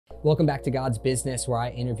Welcome back to God's Business, where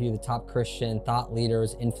I interview the top Christian thought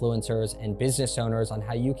leaders, influencers, and business owners on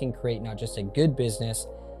how you can create not just a good business,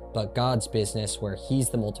 but God's business, where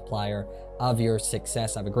He's the multiplier of your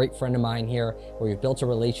success. I have a great friend of mine here where we've built a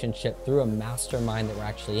relationship through a mastermind that we're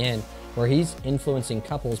actually in, where he's influencing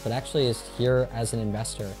couples, but actually is here as an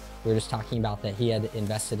investor. We were just talking about that he had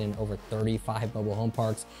invested in over 35 mobile home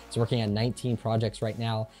parks. He's working on 19 projects right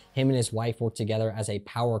now. Him and his wife work together as a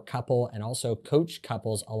power couple and also coach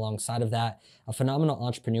couples alongside of that. A phenomenal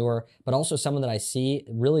entrepreneur, but also someone that I see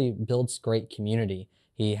really builds great community.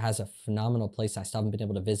 He has a phenomenal place. I still haven't been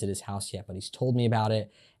able to visit his house yet, but he's told me about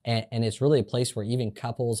it. And it's really a place where even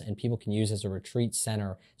couples and people can use as a retreat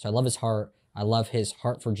center. So I love his heart. I love his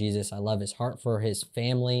heart for Jesus. I love his heart for his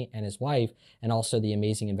family and his wife, and also the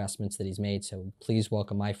amazing investments that he's made. So please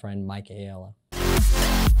welcome my friend, Mike Aiella.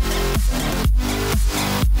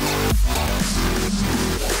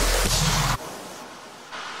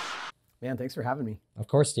 Man, thanks for having me. Of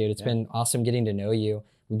course, dude. It's been awesome getting to know you.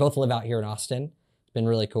 We both live out here in Austin. It's been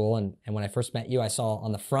really cool. And when I first met you, I saw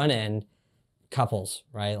on the front end couples,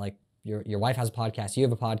 right? Like your wife has a podcast, you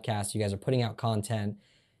have a podcast, you guys are putting out content.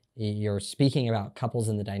 You're speaking about couples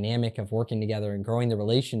and the dynamic of working together and growing the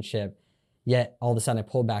relationship, yet all of a sudden I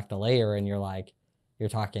pull back the layer and you're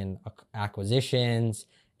talking acquisitions,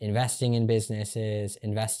 investing in businesses,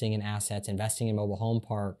 investing in assets, investing in mobile home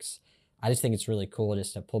parks. I just think it's really cool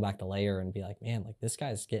just to pull back the layer and be like, man, like this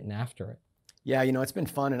guy's getting after it. Yeah, it's been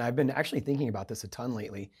fun, and I've been actually thinking about this a ton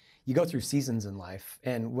lately. You go through seasons in life,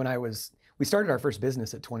 and we started our first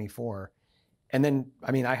business at 24, and then,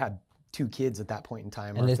 I had 2 kids at that point in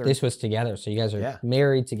time. And this was together. So you guys are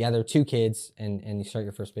married together, 2 kids, and you start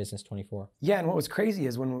your first business 24. Yeah, and what was crazy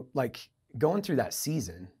is when going through that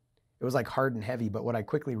season, it was hard and heavy, but what I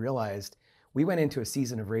quickly realized, we went into a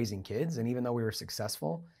season of raising kids, and even though we were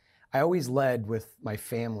successful, I always led with my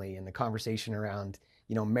family and the conversation around,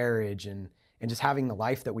 marriage and just having the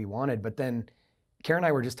life that we wanted. But then Karen and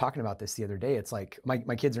I were just talking about this the other day. It's like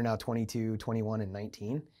my kids are now 22, 21, and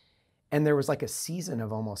 19. And there was a season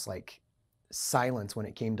of almost silence when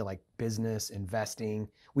it came to business, investing.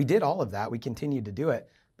 We did all of that. We continued to do it,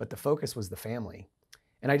 but the focus was the family.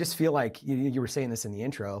 And I just feel like you were saying this in the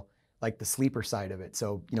intro, the sleeper side of it.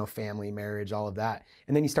 So, family, marriage, all of that.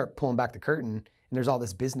 And then you start pulling back the curtain and there's all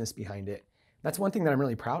this business behind it. That's one thing that I'm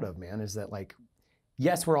really proud of, man, is that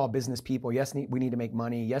yes, we're all business people. Yes, we need to make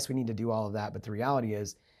money. Yes, we need to do all of that. But the reality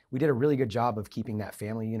is we did a really good job of keeping that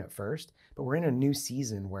family unit first, but we're in a new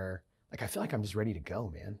season where I feel like I'm just ready to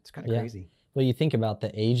go, man. It's kind of crazy. Well, you think about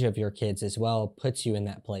the age of your kids as well, puts you in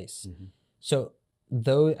that place. Mm-hmm. So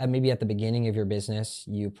though maybe at the beginning of your business,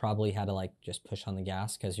 you probably had to just push on the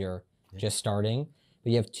gas because you're just starting, but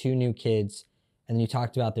you have 2 new kids. And then you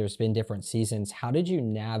talked about there's been different seasons. How did you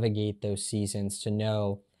navigate those seasons to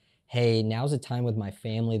know, hey, now's a time with my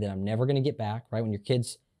family that I'm never going to get back, right? When your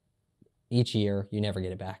kids, each year, you never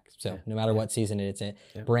get it back. So no matter what season it's a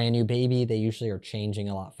brand new baby, they usually are changing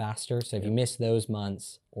a lot faster. So if you miss those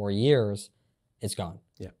months or years, it's gone.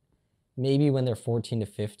 Yeah. Maybe when they're 14 to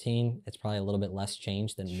 15, it's probably a little bit less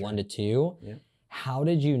change than 1 to 2. Yeah. How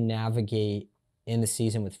did you navigate in the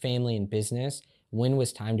season with family and business? When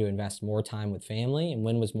was time to invest more time with family, and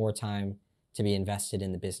when was more time to be invested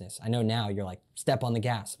in the business? I know now you're step on the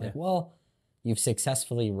gas. Well, you've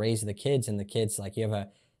successfully raised the kids, and the kids, you have a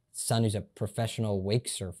son who's a professional wake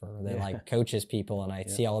surfer that coaches people, and I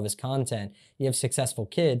see all of his content. You have successful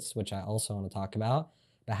kids, which I also want to talk about.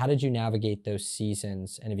 But how did you navigate those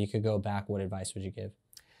seasons? And if you could go back, what advice would you give?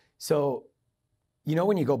 So,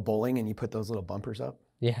 when you go bowling and you put those little bumpers up?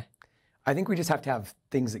 Yeah. I think we just have to have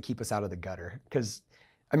things that keep us out of the gutter. Because,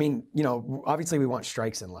 obviously we want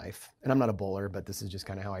strikes in life. And I'm not a bowler, but this is just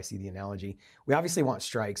kind of how I see the analogy. We obviously want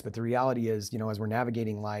strikes, but the reality is, as we're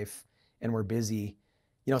navigating life and we're busy,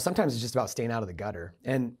 sometimes it's just about staying out of the gutter.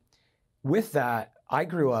 And with that, I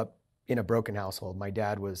grew up in a broken household. My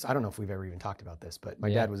dad was, I don't know if we've ever even talked about this, but my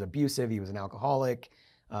dad was abusive. He was an alcoholic,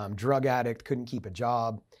 drug addict, couldn't keep a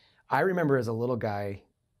job. I remember as a little guy,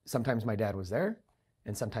 sometimes my dad was there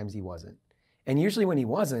and sometimes he wasn't. And usually when he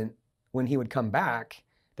wasn't, when he would come back,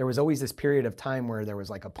 there was always this period of time where there was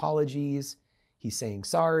apologies. He's saying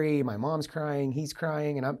sorry, my mom's crying, he's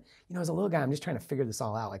crying. And I'm, as a little guy, I'm just trying to figure this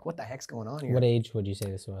all out. What the heck's going on here? What age would you say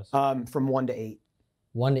this was? From 1 to 8.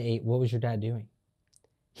 1 to 8. What was your dad doing?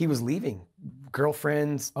 He was leaving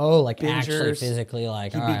girlfriends. Oh, bingers. Actually physically,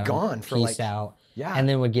 he'd be gone for peace out. Yeah. And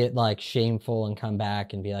then would get shameful and come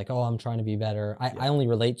back and be oh, I'm trying to be better. I only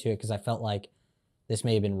relate to it because I felt like this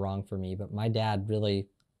may have been wrong for me, but my dad really,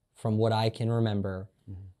 from what I can remember,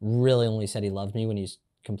 really only said he loved me when he's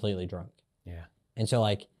completely drunk. Yeah. And so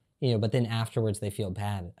but then afterwards they feel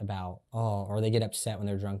bad about, or they get upset when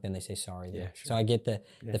they're drunk, then they say sorry. Yeah, sure. So I get the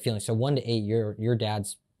feeling. So 1 to 8, your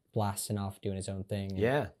dad's blasting off doing his own thing.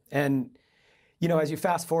 Yeah. And, as you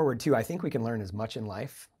fast forward too, I think we can learn as much in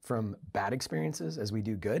life from bad experiences as we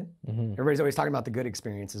do good. Everybody's always talking about the good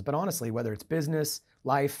experiences, but honestly, whether it's business,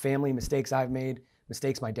 life, family, mistakes I've made,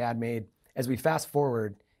 mistakes my dad made, as we fast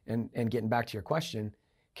forward and getting back to your question,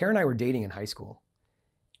 Kara and I were dating in high school.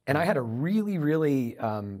 And I had a really, really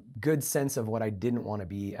good sense of what I didn't want to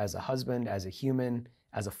be as a husband, as a human,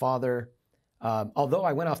 as a father. Although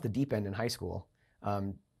I went off the deep end in high school,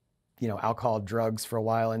 alcohol, drugs for a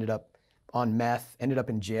while, ended up on meth, ended up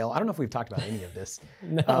in jail. I don't know if we've talked about any of this.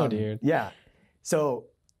 No, dude. Yeah. So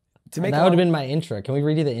to make that would have been my intro. Can we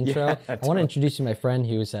read you the intro? Yeah, I want to introduce you to my friend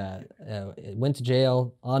who's went to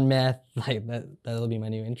jail on meth. Like that'll be my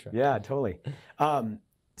new intro. Yeah, totally.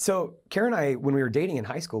 So Kara and I, when we were dating in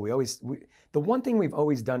high school, the one thing we've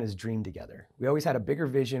always done is dream together. We always had a bigger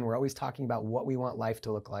vision. We're always talking about what we want life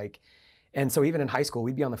to look like. And so even in high school,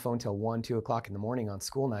 we'd be on the phone till 1, 2 o'clock in the morning on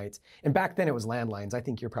school nights. And back then it was landlines. I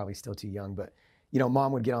think you're probably still too young, but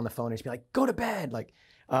mom would get on the phone and she'd be like, go to bed.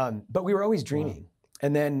 But we were always dreaming. Wow.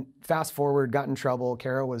 And then fast forward, got in trouble.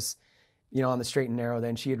 Kara was, on the straight and narrow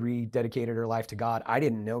then. She had rededicated her life to God. I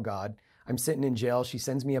didn't know God. I'm sitting in jail. She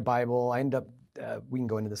sends me a Bible. I end up, we can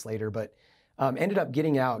go into this later, but ended up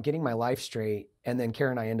getting out, getting my life straight. And then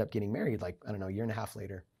Kara and I end up getting married, a year and a half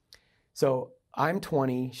later. So I'm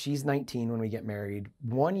 20, she's 19 when we get married.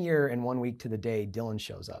 1 year and 1 week to the day, Dylan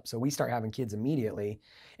shows up. So we start having kids immediately.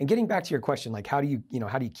 And getting back to your question, how do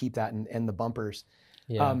you keep that and the bumpers?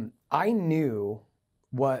 Yeah. I knew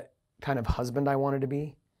what kind of husband I wanted to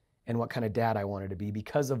be and what kind of dad I wanted to be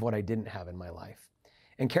because of what I didn't have in my life.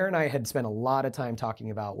 And Kara and I had spent a lot of time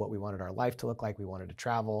talking about what we wanted our life to look like. We wanted to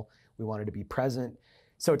travel. We wanted to be present.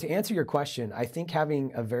 So to answer your question, I think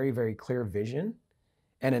having a very, very clear vision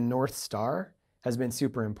and a North Star has been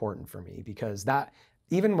super important for me because that,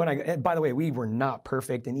 even when by the way, we were not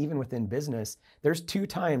perfect. And even within business, there's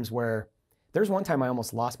one time I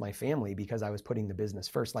almost lost my family because I was putting the business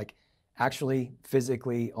first, actually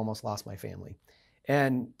physically almost lost my family.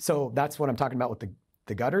 And so that's what I'm talking about with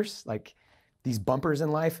the gutters, these bumpers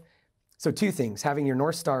in life. So 2 things, having your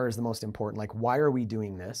North Star is the most important. Why are we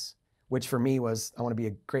doing this? Which for me was, I want to be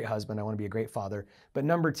a great husband. I want to be a great father. But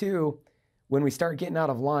number 2, when we start getting out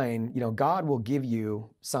of line, God will give you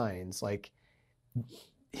signs.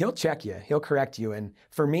 He'll check you, he'll correct you. And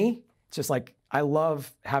for me, it's just I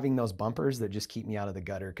love having those bumpers that just keep me out of the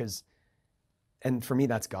gutter and for me,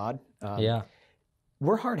 that's God. Yeah.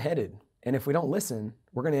 We're hard-headed. And if we don't listen,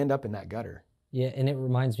 we're going to end up in that gutter. Yeah. And it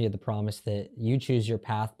reminds me of the promise that you choose your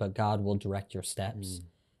path, but God will direct your steps.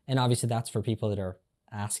 And obviously that's for people that are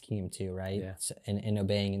asking him to, right? Yeah. And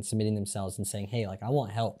obeying and submitting themselves and saying, hey, I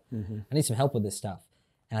want help. I need some help with this stuff.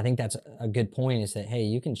 And I think that's a good point is that, hey,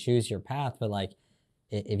 you can choose your path, but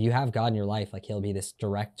if you have God in your life, he'll be this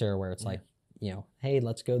director where it's hey,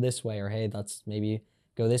 let's go this way, or hey, let's maybe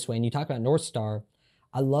go this way. And you talk about North Star.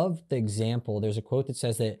 I love the example. There's a quote that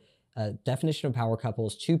says that definition of power couple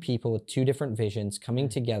is 2 people with 2 different visions coming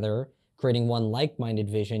together, creating one like-minded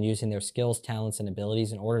vision using their skills, talents, and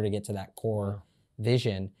abilities in order to get to that core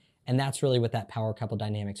vision. And that's really what that power couple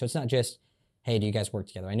dynamic. So it's not just, hey, do you guys work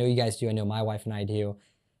together? I know you guys do. I know my wife and I do.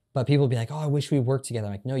 But people be like, oh, I wish we worked together.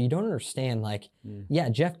 I'm like, no, you don't understand. Yeah,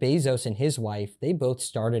 Jeff Bezos and his wife, they both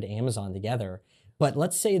started Amazon together. But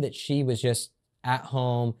let's say that she was just at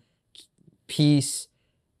home, peace,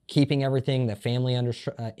 keeping everything, the family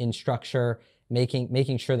in structure,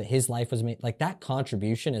 making sure that his life was made. That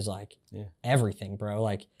contribution is everything,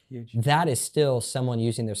 bro. Huge. That is still someone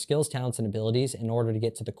using their skills, talents, and abilities in order to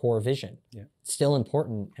get to the core vision. Yeah. It's still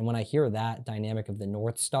important. And when I hear that dynamic of the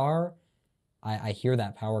North Star, I hear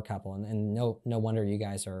that power couple, and no wonder you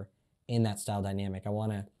guys are in that style dynamic. I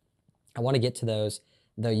want to get to those,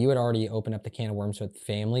 though you had already opened up the can of worms with the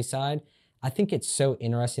family side. I think it's so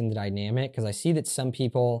interesting, the dynamic, because I see that some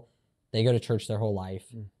people, they go to church their whole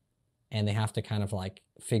life and they have to kind of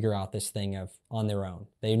figure out this thing of on their own.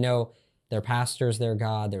 They know their pastors, their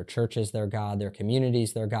God, their churches, their God, their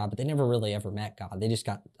communities, their God, but they never really ever met God. They just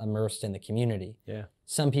got immersed in the community. Yeah.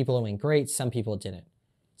 Some people it went great, some people it didn't.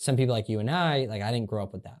 Some people like you and I didn't grow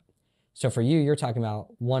up with that. So for you, you're talking about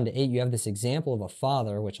 1 to 8, you have this example of a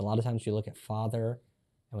father, which a lot of times we look at father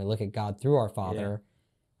and we look at God through our father,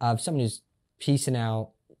 of someone who's piecing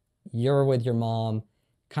out, you're with your mom.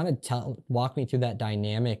 Kind of walk me through that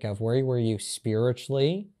dynamic of where were you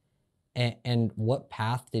spiritually and what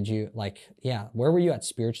path did you, where were you at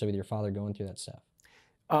spiritually with your father going through that stuff?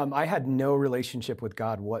 I had no relationship with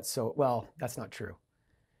God whatsoever. Well, that's not true.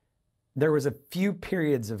 there was a few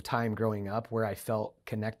periods of time growing up where I felt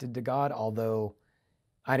connected to God, although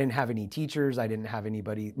I didn't have any teachers. I didn't have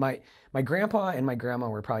anybody. My grandpa and my grandma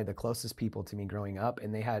were probably the closest people to me growing up.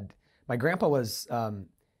 And my grandpa was,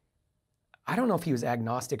 I don't know if he was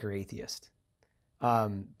agnostic or atheist,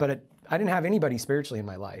 but I didn't have anybody spiritually in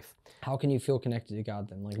my life. How can you feel connected to God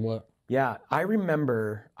then? Like what? Yeah, I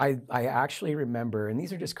actually remember, and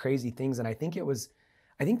these are just crazy things. And I think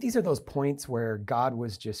these are those points where God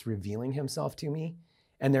was just revealing himself to me.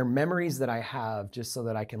 And they're memories that I have just so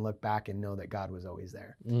that I can look back and know that God was always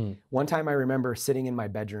there. One time I remember sitting in my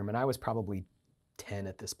bedroom, and I was probably 10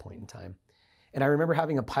 at this point in time. And I remember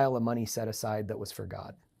having a pile of money set aside that was for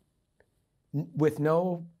God. With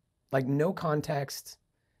no context,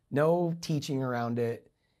 no teaching around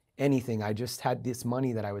it, anything. I just had this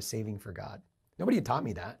money that I was saving for God. Nobody had taught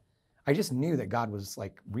me that. I just knew that God was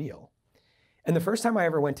like real. And the first time I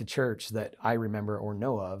ever went to church that I remember or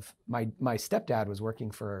know of, my stepdad was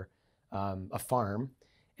working for a farm,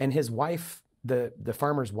 and his wife, the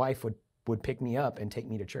farmer's wife, would pick me up and take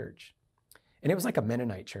me to church. And it was like a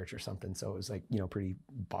Mennonite church or something, so it was like, pretty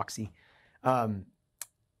boxy.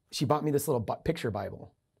 She bought me this little picture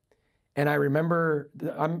Bible. And I remember,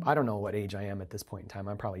 I don't know what age I am at this point in time.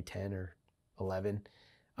 I'm probably 10 or 11.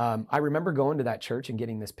 I remember going to that church and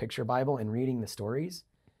getting this picture Bible and reading the stories.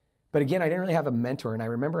 But again, I didn't really have a mentor. And I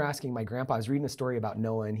remember asking my grandpa, I was reading a story about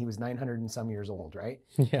Noah, and he was 900 and some years old, right?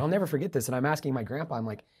 Yeah. I'll never forget this. And I'm asking my grandpa, I'm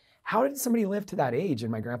like, how did somebody live to that age?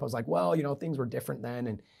 And my grandpa was like, well, things were different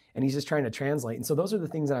then. And he's just trying to translate. And so those are the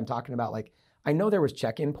things that I'm talking about. Like, I know there was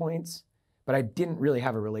check-in points, but I didn't really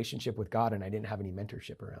have a relationship with God, and I didn't have any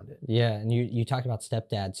mentorship around it. Yeah, and you talked about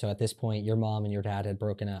stepdad. So at this point, your mom and your dad had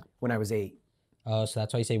broken up. When I was 8. Oh, so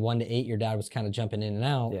that's why you say 1 to 8, your dad was kind of jumping in and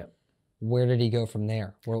out. Yeah. Where did he go from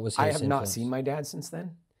there? What was his I have not influence? seen my dad since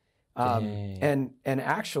then. And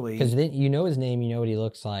actually... Because you know his name, you know what he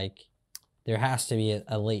looks like. There has to be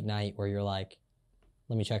a late night where you're like,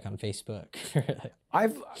 let me check on Facebook.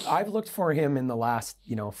 I've looked for him in the last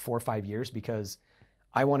 4 or 5 years because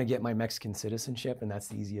I want to get my Mexican citizenship, and that's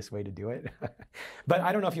the easiest way to do it. But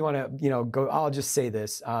I don't know if you want to go. I'll just say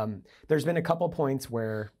this. There's been a couple points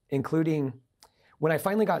where, including when I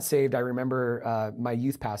finally got saved, I remember my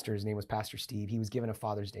youth pastor, his name was Pastor Steve. He was given a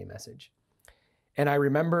Father's Day message. And I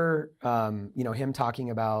remember him talking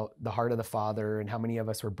about the heart of the Father and how many of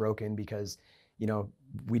us were broken because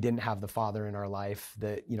we didn't have the Father in our life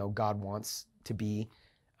that God wants to be,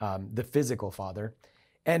 the physical Father.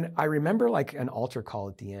 And I remember like an altar call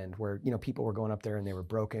at the end where people were going up there and they were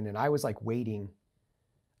broken, and I was like waiting.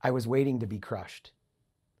 I was waiting to be crushed.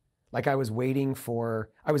 Like I was going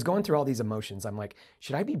through all these emotions. I'm like,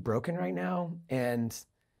 should I be broken right now? And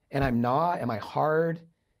I'm not. Am I hard?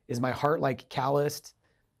 Is my heart like calloused?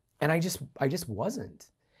 And I just wasn't.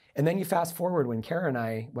 And then you fast forward when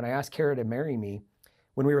I asked Kara to marry me,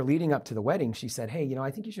 when we were leading up to the wedding, she said, hey,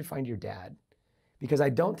 I think you should find your dad, because I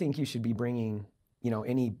don't think you should be bringing,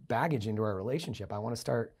 any baggage into our relationship. I want to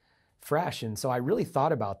start fresh. And so I really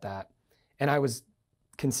thought about that, and I was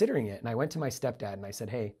considering it. And I went to my stepdad and I said,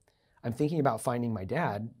 hey, I'm thinking about finding my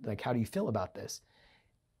dad. Like, how do you feel about this?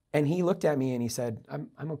 And he looked at me and he said,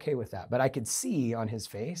 I'm okay with that. But I could see on his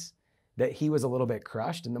face that he was a little bit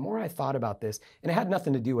crushed. And the more I thought about this, and it had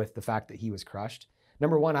nothing to do with the fact that he was crushed.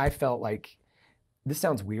 Number one, I felt like, this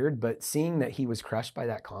sounds weird, but seeing that he was crushed by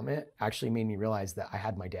that comment actually made me realize that I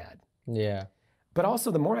had my dad. Yeah. But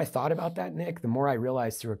also the more I thought about that, Nick, the more I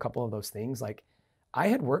realized through a couple of those things, like I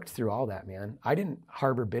had worked through all that, man. I didn't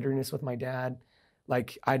harbor bitterness with my dad.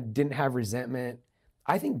 Like I didn't have resentment.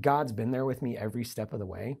 I think God's been there with me every step of the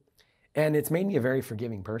way. And it's made me a very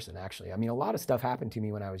forgiving person, actually. I mean, a lot of stuff happened to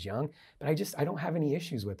me when I was young, but I don't have any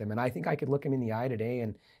issues with him. And I think I could look him in the eye today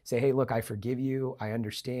and say, hey, look, I forgive you. I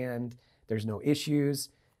understand. There's no issues.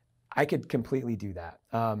 I could completely do that.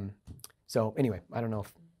 So anyway, I don't know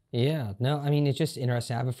if... Yeah, no, I mean, it's just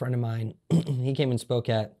interesting. I have a friend of mine, he came and spoke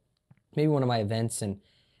at maybe one of my events, and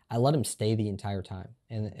I let him stay the entire time.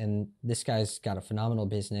 And this guy's got a phenomenal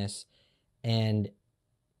business, and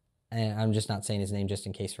I'm just not saying his name just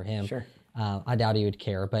in case for him. Sure. I doubt he would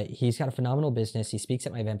care, but he's got a phenomenal business. He speaks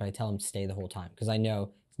at my event, but I tell him to stay the whole time because I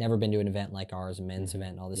know he's never been to an event like ours, a men's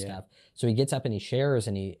event and all this stuff. So he gets up and he shares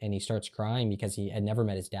and he starts crying because he had never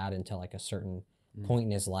met his dad until like a certain point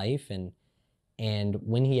in his life. And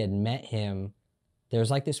when he had met him, there's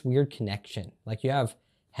like this weird connection. Like you have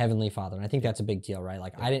Heavenly Father, and I think that's a big deal, right?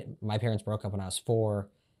 Like my parents broke up when I was 4.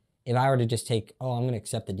 If I were to just take, I'm going to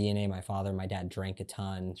accept the DNA of my father, my dad drank a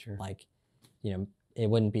ton, like, it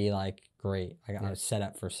wouldn't be like, great, I got set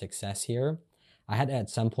up for success here. I had to at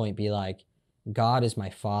some point be like, God is my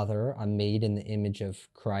father. I'm made in the image of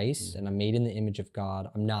Christ, and I'm made in the image of God.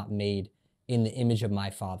 I'm not made in the image of my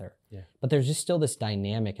father. Yeah. But there's just still this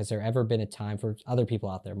dynamic. Has there ever been a time, for other people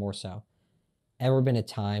out there more so, ever been a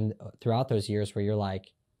time throughout those years where you're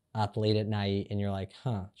like up late at night and you're like,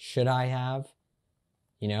 should I have,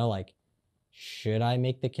 like, should I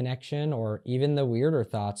make the connection? Or even the weirder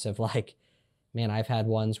thoughts of like, man, I've had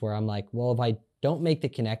ones where I'm like, well, if I don't make the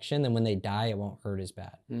connection, then when they die, it won't hurt as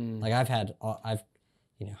bad. Like I've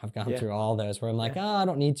gone through all those where I'm like, I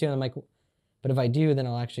don't need to. And I'm like, but if I do, then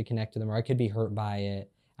I'll actually connect to them, or I could be hurt by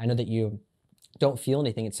it. I know that you don't feel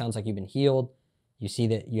anything. It sounds like you've been healed. You see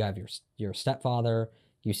that you have your stepfather.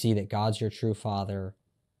 You see that God's your true father,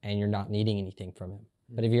 and you're not needing anything from him.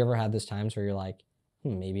 But have you ever had those times where you're like,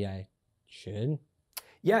 maybe I should?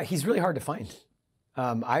 Yeah, he's really hard to find.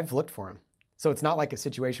 I've looked for him. So it's not like a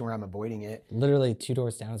situation where I'm avoiding it. Literally 2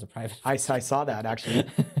 doors down is a private. I saw that actually.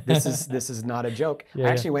 This is not a joke. I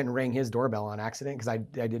actually went and rang his doorbell on accident because I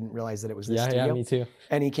didn't realize that it was this studio. Yeah, me too.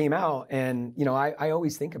 And he came out, and I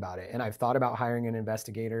always think about it, and I've thought about hiring an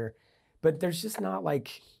investigator, but there's just not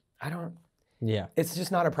like, it's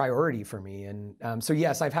just not a priority for me. And so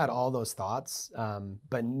yes, I've had all those thoughts,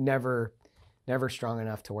 but never strong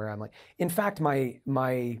enough to where I'm like, in fact, my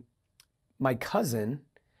cousin,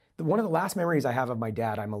 one of the last memories I have of my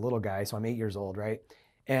dad, I'm a little guy, so I'm 8 years old, right?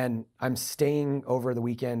 And I'm staying over the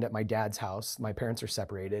weekend at my dad's house. My parents are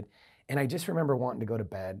separated. And I just remember wanting to go to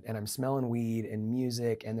bed, and I'm smelling weed and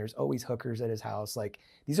music, and there's always hookers at his house. Like,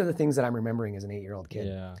 these are the things that I'm remembering as an 8-year-old kid.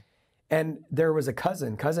 Yeah. And there was a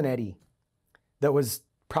cousin Eddie, that was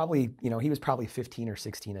probably, he was probably 15 or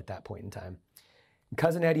 16 at that point in time. And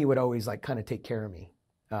Cousin Eddie would always like kind of take care of me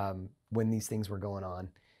when these things were going on.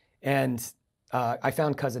 And I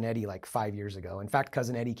found Cousin Eddie like 5 years ago. In fact,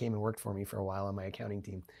 Cousin Eddie came and worked for me for a while on my accounting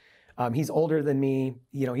team. He's older than me.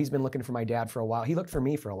 He's been looking for my dad for a while. He looked for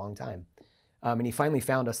me for a long time. And he finally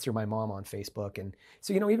found us through my mom on Facebook. And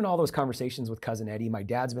so, even all those conversations with Cousin Eddie,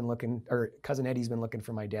 Cousin Eddie's been looking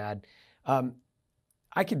for my dad.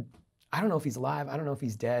 I don't know if he's alive. I don't know if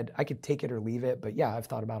he's dead. I could take it or leave it. But yeah, I've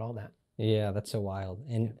thought about all that. Yeah, that's so wild.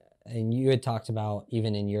 And you had talked about,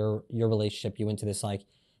 even in your relationship, you went to this, like,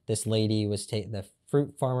 this lady was the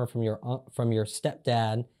fruit farmer from your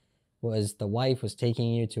stepdad the wife was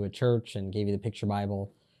taking you to a church and gave you the picture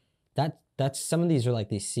Bible. That's some of these are like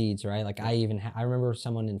these seeds, right? Like I remember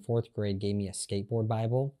someone in 4th grade gave me a skateboard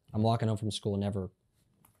Bible. I'm walking home from school,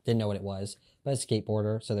 didn't know what it was, but a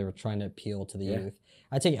skateboarder. So they were trying to appeal to the youth.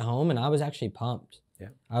 I take it home and I was actually pumped. Yeah.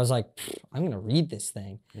 I was like, I'm going to read this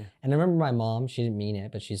thing. Yeah. And I remember my mom, she didn't mean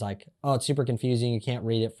it, but she's like, oh, it's super confusing. You can't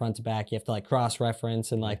read it front to back. You have to like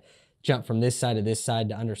cross-reference and like jump from this side to this side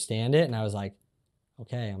to understand it. And I was like,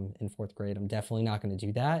 okay, I'm in 4th grade. I'm definitely not going to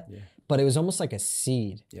do that. Yeah. But it was almost like a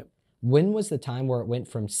seed. Yep. When was the time where it went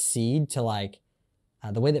from seed to like,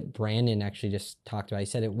 the way that Brandon actually just talked about, he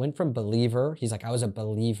said it went from believer. He's like, I was a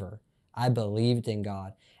believer. I believed in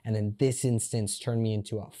God. And then this instance turned me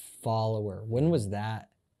into a follower. When was that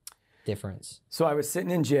difference? So I was sitting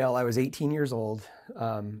in jail. I was 18 years old.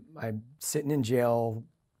 I'm sitting in jail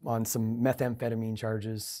on some methamphetamine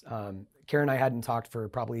charges. Karen and I hadn't talked for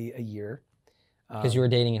probably a year. Because you were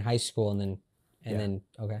dating in high school and then,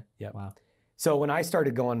 okay. Yeah. Wow. So when I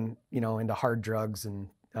started going, into hard drugs, and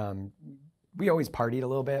we always partied a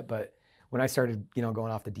little bit, but when I started,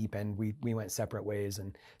 going off the deep end, we went separate ways.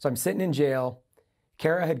 And so I'm sitting in jail.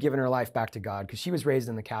 Kara had given her life back to God because she was raised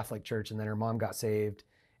in the Catholic Church, and then her mom got saved,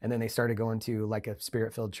 and then they started going to like a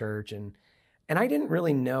spirit-filled church. And I didn't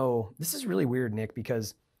really know, this is really weird, Nick,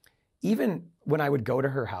 because even when I would go to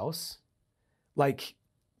her house, like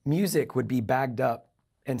music would be bagged up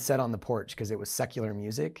and set on the porch because it was secular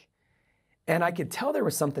music. And I could tell there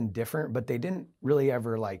was something different, but they didn't really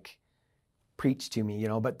ever like preach to me,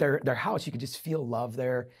 but their house, you could just feel love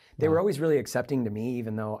there. They were always really accepting to me,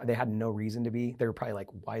 even though they had no reason to be. They were probably like,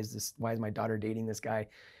 why is my daughter dating this guy?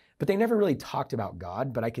 But they never really talked about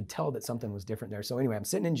God, but I could tell that something was different there. So anyway, I'm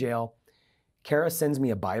sitting in jail. Kara sends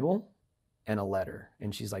me a Bible and a letter.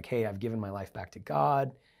 And she's like, hey, I've given my life back to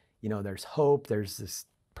God. There's hope. There's this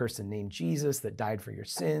person named Jesus that died for your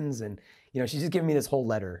sins. And, she's just giving me this whole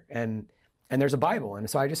letter, and there's a Bible. And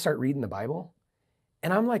so I just start reading the Bible,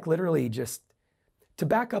 and I'm like, literally, just to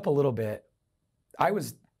back up a little bit, I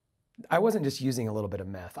wasn't just using a little bit of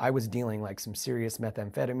meth. I was dealing like some serious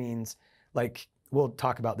methamphetamines. Like, we'll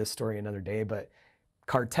talk about this story another day, but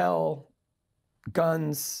cartel,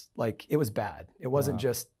 guns, like it was bad. It wasn't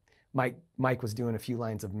just Mike was doing a few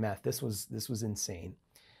lines of meth. This was insane.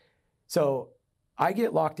 So I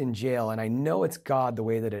get locked in jail, and I know it's God the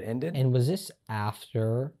way that it ended. And was this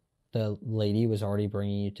after the lady was already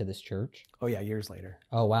bringing you to this church? Oh yeah, years later.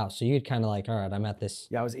 Oh, wow. So you'd kind of like, all right, I'm at this.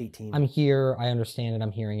 Yeah, I was 18. I'm here. I understand it.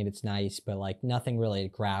 I'm hearing it. It's nice. But like nothing really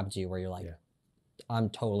grabbed you where you're like, I'm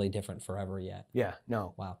totally different forever yet. Yeah,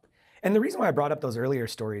 no. Wow. And the reason why I brought up those earlier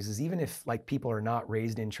stories is even if like people are not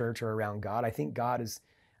raised in church or around God, I think God is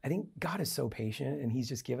so patient, and he's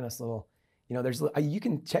just given us little, you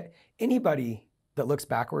can check, anybody that looks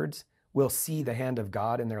backwards will see the hand of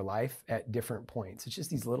God in their life at different points. It's just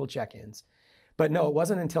these little check-ins. But no, it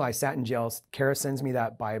wasn't until I sat in jail, Kara sends me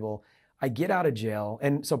that Bible, I get out of jail.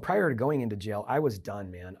 And so prior to going into jail, I was done,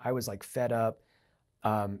 man. I was like fed up.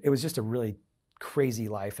 It was just a really crazy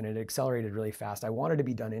life, and it accelerated really fast. I wanted to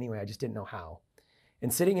be done anyway. I just didn't know how.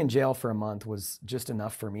 And sitting in jail for a month was just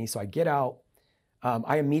enough for me. So I get out.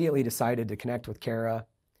 I immediately decided to connect with Kara.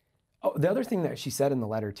 Oh, the other thing that she said in the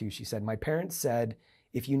letter too, she said, my parents said,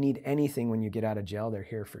 if you need anything when you get out of jail, they're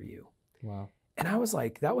here for you. Wow. And I was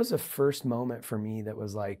like, that was a first moment for me that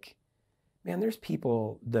was like, man, there's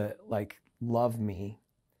people that like love me.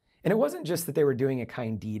 And it wasn't just that they were doing a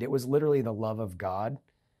kind deed. It was literally the love of God.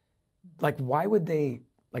 Like, why would they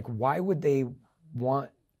want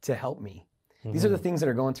to help me? Mm-hmm. These are the things that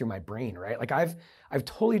are going through my brain, right? Like I've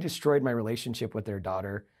totally destroyed my relationship with their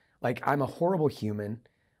daughter. Like I'm a horrible human.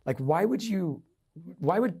 Like why would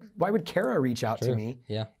Kara reach out to me?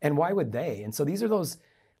 Yeah. And why would they? And so these are those,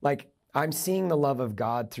 like, I'm seeing the love of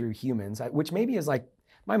God through humans, which maybe is like,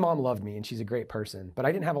 my mom loved me and she's a great person, but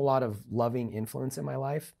I didn't have a lot of loving influence in my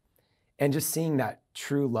life. And just seeing that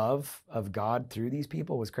true love of God through these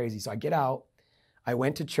people was crazy. So I get out, I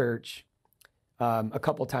went to church a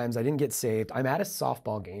couple times. I didn't get saved. I'm at a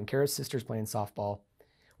softball game. Kara's sister's playing softball.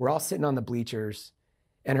 We're all sitting on the bleachers,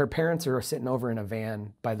 and her parents are sitting over in a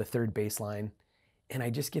van by the third baseline. And I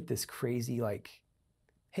just get this crazy, like,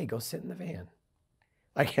 hey, go sit in the van.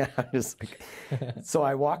 Like, I'm just like, so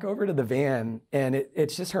I walk over to the van, and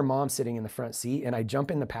it's just her mom sitting in the front seat, and I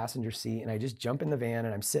jump in the passenger seat, and I just jump in the van,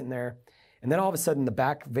 and I'm sitting there. And then all of a sudden the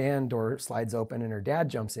back van door slides open and her dad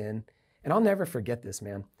jumps in. And I'll never forget this,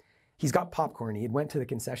 man. He's got popcorn. He had went to the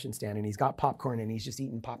concession stand and he's got popcorn and he's just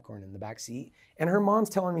eating popcorn in the back seat. And her mom's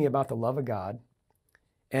telling me about the love of God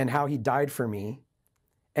and how he died for me.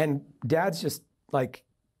 And dad's just like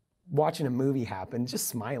watching a movie happen, just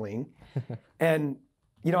smiling. And,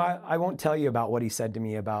 I won't tell you about what he said to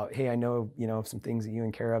me about, hey, I know, some things that you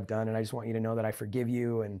and Kara have done, and I just want you to know that I forgive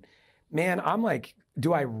you. And man, I'm like,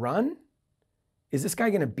 do I run? Is this guy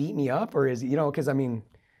going to beat me up, or is he, because I mean,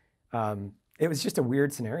 it was just a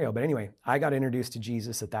weird scenario. But anyway, I got introduced to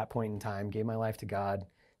Jesus at that point in time, gave my life to God,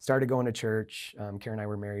 started going to church. Kara and I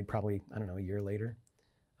were married probably, I don't know, a year later.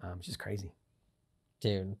 It's just crazy.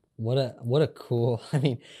 Dude, what a cool, I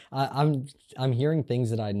mean, I'm hearing things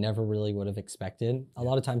that I never really would have expected. A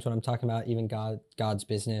lot of times when I'm talking about even God's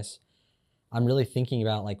business, I'm really thinking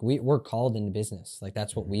about like, we're called into business. Like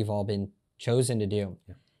that's what we've all been chosen to do.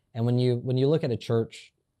 Yeah. And when you look at a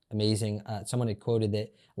church, amazing. Someone had quoted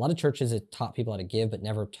that a lot of churches have taught people how to give, but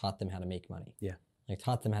never taught them how to make money. Yeah, like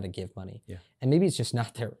taught them how to give money. Yeah, and maybe it's just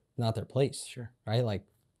not their place. Sure, right? Like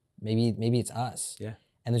maybe it's us. Yeah,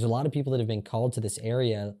 and there's a lot of people that have been called to this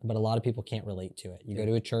area, but a lot of people can't relate to it. You go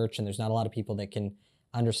to a church, and there's not a lot of people that can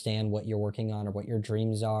understand what you're working on or what your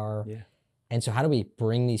dreams are. Yeah, and so how do we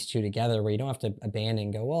bring these two together where you don't have to abandon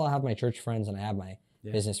and go, well, I have my church friends and I have my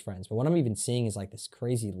business friends. But what I'm even seeing is like this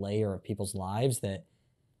crazy layer of people's lives that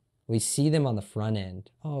we see them on the front end.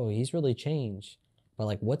 Oh, he's really changed. But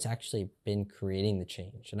like what's actually been creating the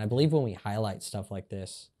change? And I believe when we highlight stuff like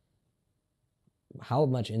this, how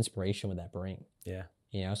much inspiration would that bring?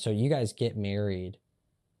 Yeah. So you guys get married.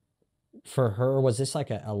 For her, was this like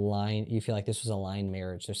a line, you feel like this was a line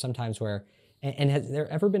marriage? There's sometimes where, and has there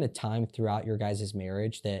ever been a time throughout your guys'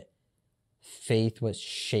 marriage that faith was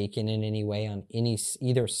shaken in any way on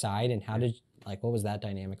either side? And how did, like, what was that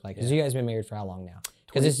dynamic like? Because you guys have been married for how long now?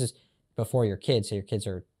 Because this is before your kids, so your kids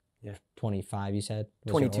are 25, you said?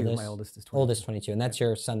 22, my oldest is 22. Oldest 22, and that's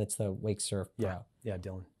your son that's the wake surf pro. Yeah,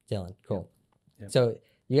 Dylan. Dylan, cool. Yeah. So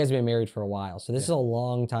you guys have been married for a while. So this is a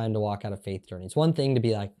long time to walk out a faith journey. It's one thing to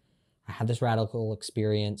be like, I had this radical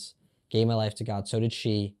experience, gave my life to God, so did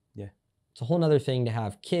she. Yeah. It's a whole nother thing to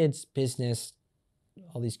have kids, business,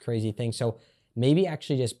 all these crazy things. So maybe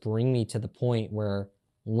actually just bring me to the point where,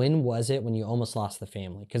 when was it when you almost lost the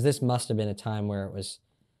family? Because this must have been a time where it was,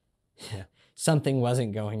 something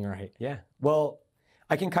wasn't going right. Yeah. Well,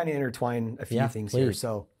 I can kind of intertwine a few things here.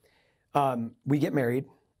 So we get married,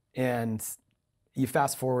 and you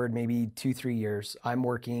fast forward maybe 2-3 years. I'm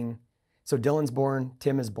working. So Dylan's born,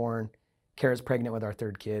 Tim is born. Kara's pregnant with our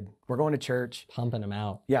third kid. We're going to church. Pumping them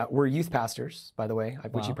out. Yeah, we're youth pastors, by the way,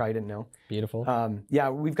 which you Wow. probably didn't know. Beautiful. Yeah,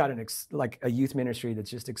 we've got like a youth ministry that's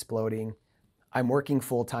just exploding. I'm working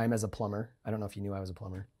full time as a plumber. I don't know if you knew I was a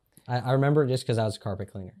plumber. I remember just because I was a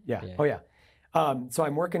carpet cleaner. Yeah. Oh yeah. So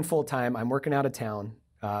I'm working full time. I'm working out of town.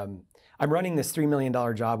 I'm running this $3 million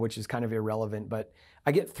job, which is kind of irrelevant, but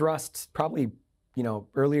I get thrust probably,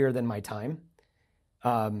 earlier than my time.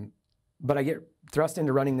 But I get thrust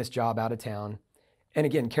into running this job out of town. And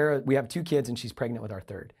again, Kara, we have 2 kids and she's pregnant with our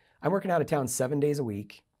third. I'm working out of town 7 days a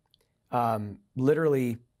week,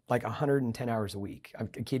 literally like 110 hours a week. I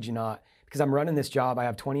kid you not, because I'm running this job. I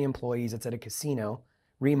have 20 employees. It's at a casino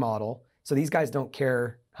remodel. So these guys don't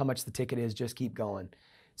care how much the ticket is, just keep going.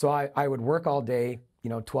 So I would work all day,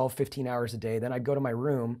 12, 15 hours a day. Then I'd go to my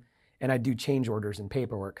room and I'd do change orders and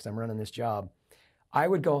paperwork because I'm running this job. I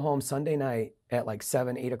would go home Sunday night at like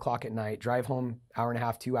 7, 8 o'clock at night, drive home hour and a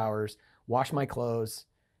half, 2 hours, wash my clothes,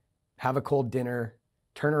 have a cold dinner,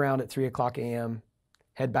 turn around at 3 o'clock a.m.,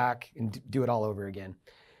 head back and do it all over again.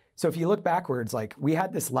 So if you look backwards, like we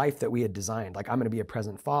had this life that we had designed, like I'm going to be a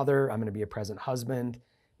present father, I'm going to be a present husband.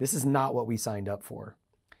 This is not what we signed up for.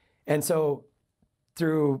 And so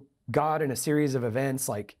through God and a series of events,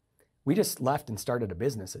 like we just left and started a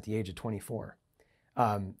business at the age of 24.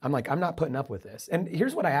 I'm like, I'm not putting up with this. And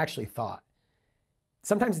here's what I actually thought.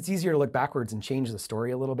 Sometimes it's easier to look backwards and change the story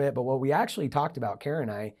a little bit. But what we actually talked about, Kara and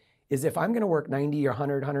I, is if I'm going to work 90 or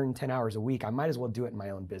 100, 110 hours a week, I might as well do it in my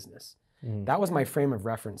own business. That was my frame of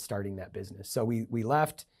reference starting that business. So we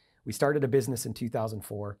left, we started a business in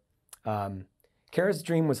 2004. Kara's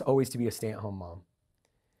dream was always to be a stay-at-home mom.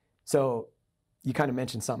 So you kind of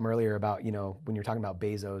mentioned something earlier about, when you're talking about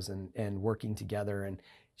Bezos and working together, and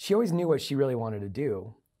she always knew what she really wanted to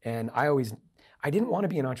do. And I didn't want to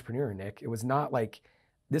be an entrepreneur, Nick. It was not like,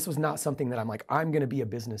 this was not something that I'm like, I'm going to be a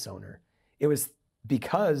business owner. It was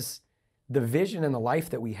because the vision and the life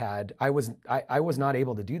that we had, I was not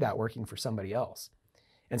able to do that working for somebody else.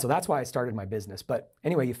 And so that's why I started my business. But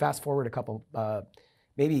anyway, you fast forward a couple,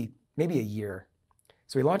 maybe a year.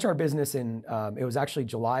 So we launched our business in, it was actually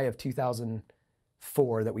July of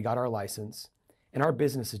 2004 that we got our license. And our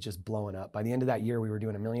business is just blowing up. By the end of that year, we were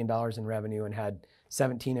doing $1 million in revenue and had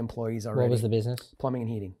 17 employees already. What was the business? Plumbing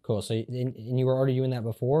and heating. Cool. So and you were already doing that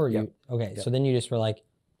before? Or Yep. Okay. Yep. So then you just were like,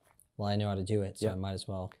 well, I know how to do it, so I might as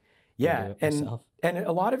well. Yeah. And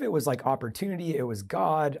a lot of it was like opportunity. It was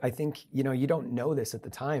God. I think, you don't know this at the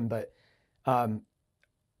time, but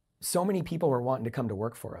so many people were wanting to come to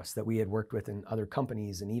work for us that we had worked with in other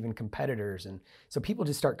companies and even competitors. And so people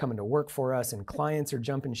just start coming to work for us, and clients are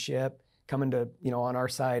jumping ship, coming to, on our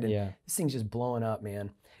side. And this thing's just blowing up,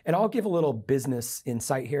 man. And I'll give a little business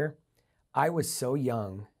insight here. I was so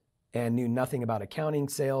young and knew nothing about accounting,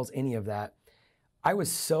 sales, any of that. I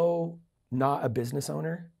was so not a business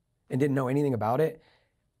owner and didn't know anything about it.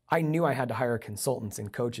 I knew I had to hire consultants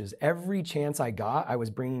and coaches. Every chance I got, I was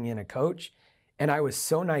bringing in a coach. And I was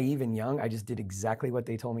so naive and young, I just did exactly what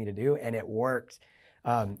they told me to do, and it worked.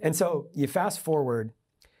 And so you fast forward,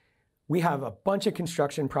 we have a bunch of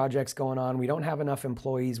construction projects going on. We don't have enough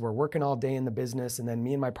employees. We're working all day in the business. And then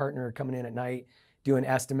me and my partner are coming in at night doing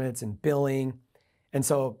estimates and billing. And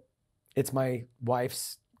so it's my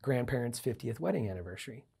wife's grandparents' 50th wedding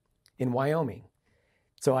anniversary in Wyoming.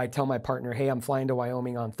 So I tell my partner, hey, I'm flying to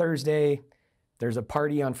Wyoming on Thursday. There's a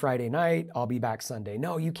party on Friday night. I'll be back Sunday.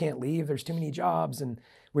 No, you can't leave. There's too many jobs. And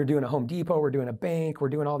we're doing a Home Depot. We're doing a bank. We're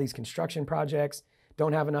doing all these construction projects.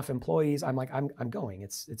 Don't have enough employees. I'm like, I'm going.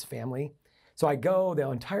 It's family. So I go. The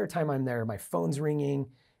entire time I'm there, my phone's ringing.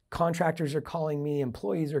 Contractors are calling me.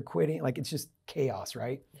 Employees are quitting. Like, it's just chaos,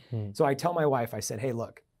 right? So I tell my wife, I said, hey,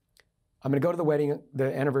 look, I'm going to go to the wedding,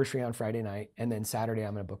 the anniversary on Friday night. And then Saturday,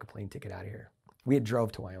 I'm going to book a plane ticket out of here. We had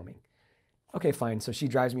drove to Wyoming. Okay, fine. So she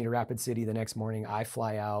drives me to Rapid City the next morning. I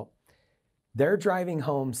fly out. They're driving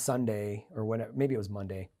home Sunday or whatever, maybe it was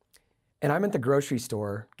Monday. And I'm at the grocery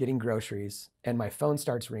store getting groceries, and my phone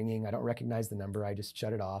starts ringing. I don't recognize the number. I just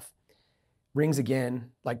shut it off. Rings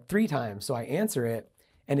again, like 3 times. So I answer it,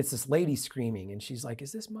 and it's this lady screaming. And she's like,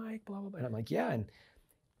 is this Mike? Blah, blah, blah. And I'm like, yeah. And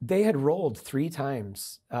they had rolled 3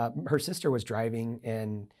 times. Her sister was driving,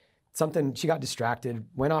 and she got distracted,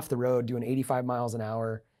 went off the road doing 85 miles an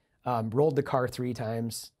hour. Rolled the car 3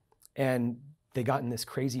 times, and they got in this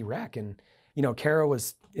crazy wreck. And, Kara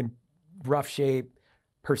was in rough shape.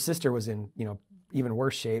 Her sister was in, even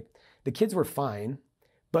worse shape. The kids were fine,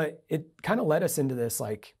 but it kind of led us into this,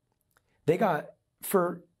 like, they got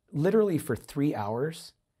literally for 3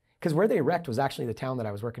 hours, because where they wrecked was actually the town that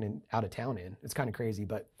I was working out of town in. It's kind of crazy,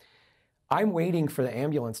 but I'm waiting for the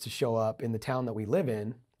ambulance to show up in the town that we live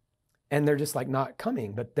in. and they're just like not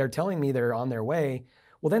coming, but they're telling me they're on their way.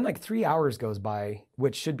 Well, then like 3 hours goes by,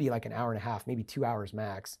 which should be like an hour and a half, maybe 2 hours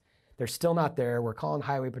max. They're still not there. We're calling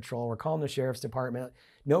highway patrol. We're calling the sheriff's department.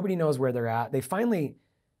 Nobody knows where they're at. They finally,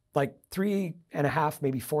 like 3.5,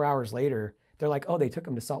 maybe 4 hours later, they're like, oh, they took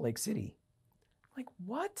them to Salt Lake City. I'm like,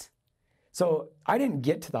 what? So I didn't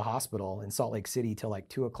get to the hospital in Salt Lake City till like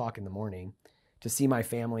 2 o'clock in the morning to see my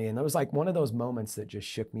family. And it was like one of those moments that just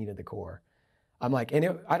shook me to the core. I'm like, I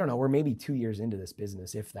don't know, we're maybe 2 years into this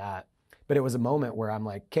business, if that. But it was a moment where I'm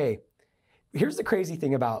like, okay, here's the crazy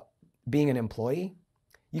thing about being an employee.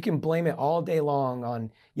 You can blame it all day long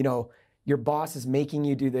on, your boss is making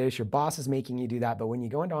you do this, your boss is making you do that. But when you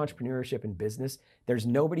go into entrepreneurship and business, there's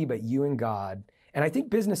nobody but you and God. And I think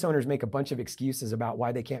business owners make a bunch of excuses about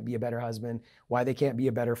why they can't be a better husband, why they can't be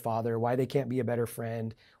a better father, why they can't be a better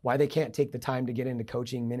friend, why they can't take the time to get into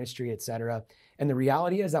coaching, ministry, etc. And the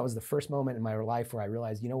reality is that was the first moment in my life where I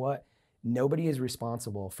realized, you know what? Nobody is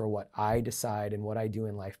responsible for what I decide and what I do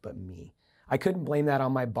in life but me. I couldn't blame that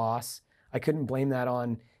on my boss. I couldn't blame that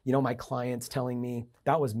on, my clients telling me.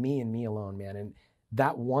 That was me and me alone, man. And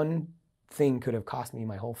that one thing could have cost me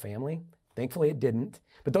my whole family. Thankfully it didn't.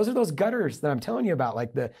 But those are those gutters that I'm telling you about,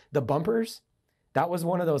 like the bumpers. That was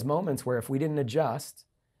one of those moments where if we didn't adjust,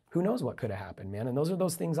 who knows what could have happened, man. And those are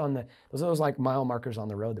those things those are those like mile markers on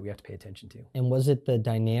the road that we have to pay attention to. And was it the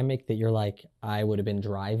dynamic that you're like, I would have been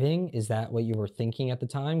driving? Is that what you were thinking at the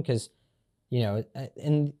time? Because,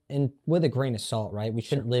 and with a grain of salt, right? We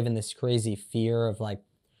shouldn't live in this crazy fear of like,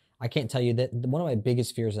 I can't tell you that one of my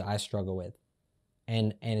biggest fears that I struggle with,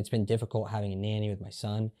 and it's been difficult having a nanny with my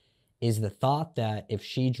son, is the thought that if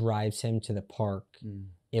she drives him to the park,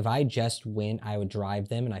 if I just went, I would drive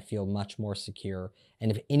them and I feel much more secure.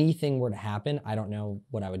 And if anything were to happen, I don't know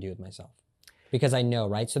what I would do with myself, because I know,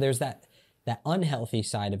 right? So there's that unhealthy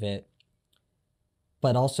side of it,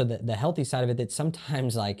 but also the healthy side of it, that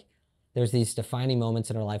sometimes like there's these defining moments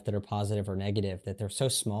in our life that are positive or negative, that they're so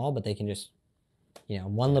small, but they can just,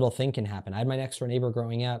 one little thing can happen. I had my next door neighbor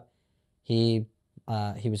growing up. He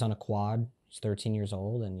was on a quad. He's 13 years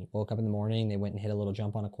old, and he woke up in the morning. They went and hit a little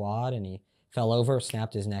jump on a quad, and he fell over,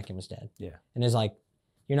 snapped his neck, and was dead. Yeah. And it's like,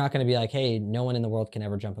 you're not going to be like, hey, no one in the world can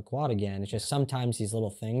ever jump a quad again. It's just sometimes these little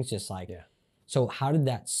things just like, yeah. So how did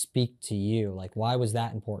that speak to you? Like, why was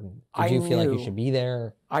that important? Did you feel like you should be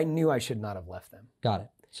there? I knew I should not have left them. Got it.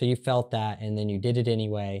 So you felt that, and then you did it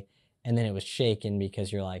anyway, and then it was shaken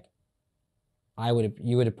because you're like,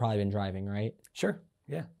 you would have probably been driving, right? Sure.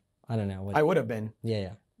 Yeah. I don't know. I would have been. Yeah.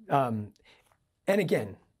 And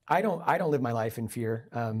again, I don't live my life in fear.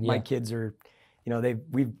 My kids are,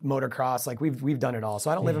 we've motocrossed, like we've done it all. So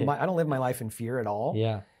I don't live my life in fear at all.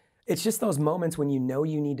 Yeah. It's just those moments when you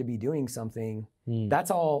need to be doing something. That's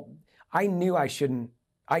all. I knew I shouldn't.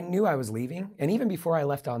 I knew I was leaving, and even before I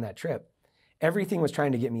left on that trip, everything was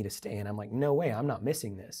trying to get me to stay, and I'm like, no way, I'm not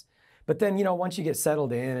missing this. But then, once you get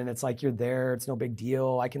settled in and it's like you're there, it's no big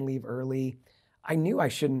deal. I can leave early. I knew I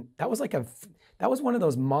shouldn't. That was one of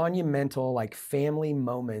those monumental like family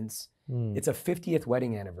moments. It's a 50th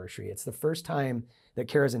wedding anniversary. It's the first time that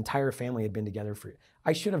Kara's entire family had been together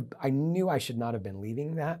I knew I should not have been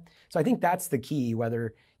leaving that. So I think that's the key,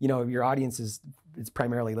 whether, your audience is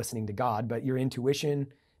primarily listening to God, but your intuition,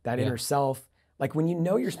 that inner self, like when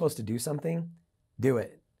you're supposed to do something, do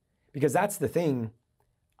it. Because that's the thing.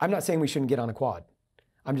 I'm not saying we shouldn't get on a quad.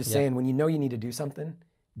 I'm just saying when you need to do something,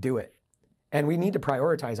 do it. And we need to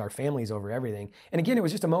prioritize our families over everything. And again, it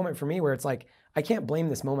was just a moment for me where it's like, I can't blame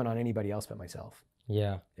this moment on anybody else but myself.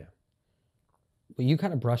 Yeah. Well, you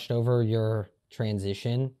kind of brushed over your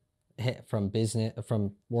transition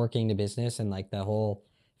from working to business and like the whole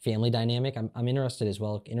family dynamic. I'm interested as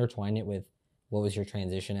well, intertwine it with what was your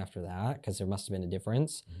transition after that? Because there must have been a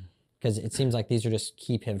difference. Because it seems like these are just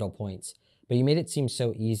key pivotal points. But you made it seem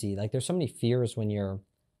so easy. Like there's so many fears when you're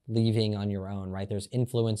leaving on your own, right? There's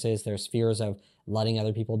influences, there's fears of letting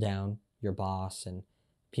other people down, your boss and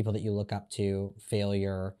people that you look up to,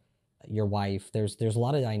 failure, your wife. There's a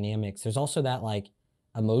lot of dynamics. There's also that like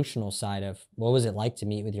emotional side of what was it like to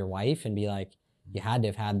meet with your wife and be like, you had to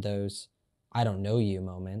have had those I don't know you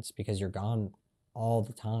moments because you're gone all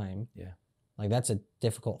the time. Yeah. Like that's a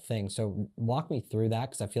difficult thing. So walk me through that,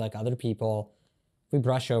 because I feel like other people, if we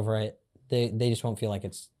brush over it, they just won't feel like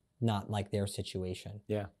it's not like their situation.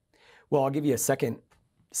 Yeah. Well, I'll give you a second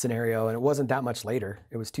scenario, and it wasn't that much later.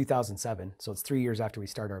 It was 2007. So it's 3 years after we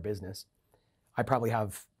started our business. I probably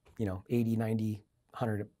have, 80, 90,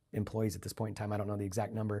 100 employees at this point in time. I don't know the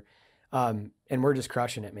exact number. And we're just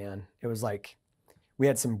crushing it, man. It was like, we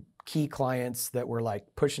had some key clients that were like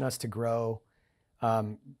pushing us to grow. A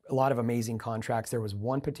lot of amazing contracts. There was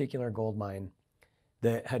one particular gold mine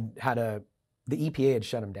that the EPA had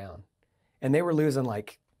shut them down, and they were losing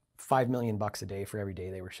like $5 million a day for every day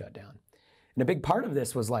they were shut down. And a big part of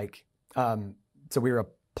this was like, so we were a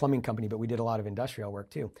plumbing company, but we did a lot of industrial work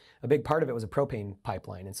too. A big part of it was a propane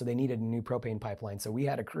pipeline, and so they needed a new propane pipeline. So we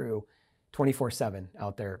had a crew 24/7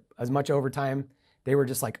 out there. As much overtime, they were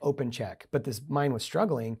just like open check. But this mine was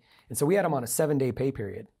struggling, and so we had them on a 7-day pay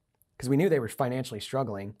period because we knew they were financially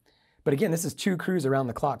struggling. But again, this is 2 crews around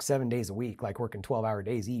the clock, 7 days a week, like working 12-hour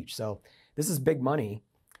days each. So this is big money.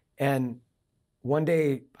 And one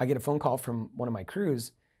day I get a phone call from one of my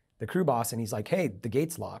crews, the crew boss, and he's like, hey, the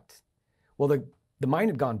gate's locked. Well, the mine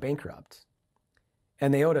had gone bankrupt,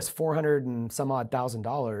 and they owed us $400 and some odd thousand,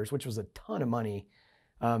 which was a ton of money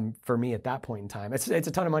for me at that point in time. It's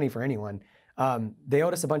a ton of money for anyone. They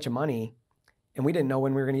owed us a bunch of money, and we didn't know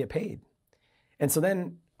when we were going to get paid. And so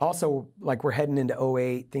then also, like, we're heading into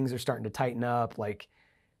 08, things are starting to tighten up. Like,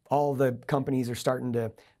 all the companies are starting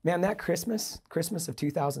to, man, that Christmas of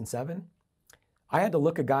 2007, I had to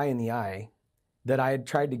look a guy in the eye that I had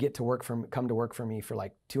tried to get to come to work for me for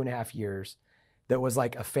like 2.5 years. That was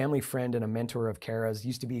like a family friend and a mentor of Kara's,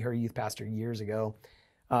 used to be her youth pastor years ago.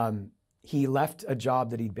 He left a job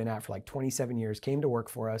that he'd been at for like 27 years, came to work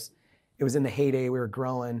for us. It was in the heyday, we were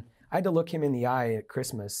growing. I had to look him in the eye at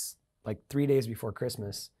Christmas, like 3 days before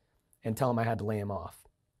Christmas, and tell him I had to lay him off,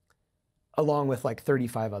 along with like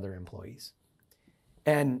 35 other employees.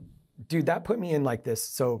 And dude, that put me in like this.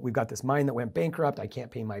 So we've got this mine that went bankrupt. I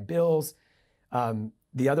can't pay my bills.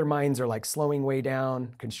 The other mines are like slowing way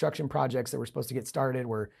down. Construction projects that were supposed to get started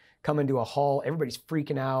were coming to a halt. Everybody's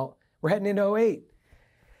freaking out. We're heading into 08.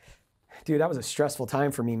 Dude, that was a stressful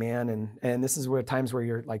time for me, man. And this is where times where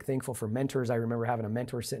you're like thankful for mentors. I remember having a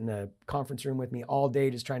mentor sit in a conference room with me all day,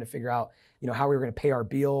 just trying to figure out, how we were going to pay our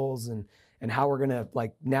bills and how we're going to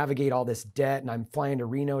like navigate all this debt. And I'm flying to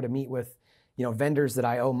Reno to meet with, vendors that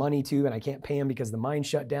I owe money to, and I can't pay them because the mine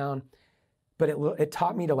shut down. But it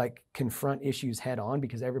taught me to like confront issues head on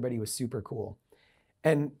because everybody was super cool.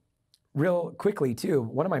 And real quickly too,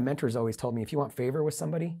 one of my mentors always told me, if you want favor with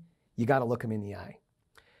somebody, you got to look them in the eye.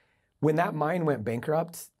 When that mine went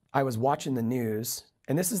bankrupt, I was watching the news,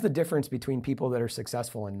 and this is the difference between people that are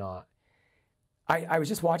successful and not. I was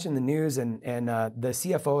just watching the news, and the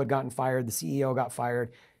CFO had gotten fired, the CEO got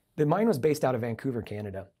fired. The mine was based out of Vancouver,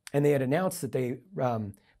 Canada, and they had announced that they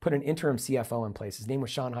put an interim CFO in place. His name was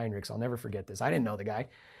Sean Heinrichs. I'll never forget this. I didn't know the guy.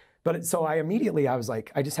 But so I was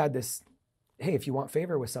like, I just had this, hey, if you want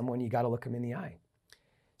favor with someone, you got to look them in the eye.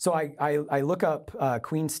 So I look up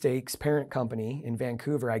Queen Steak's parent company in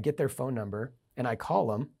Vancouver. I get their phone number and I call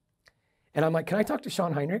them. And I'm like, can I talk to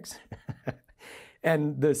Sean Heinrichs?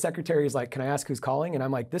 And the secretary is like, can I ask who's calling? And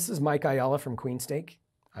I'm like, this is Mike Aiella from Queen Steak.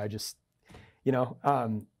 I just,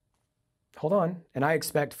 hold on. And I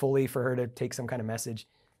expect fully for her to take some kind of message.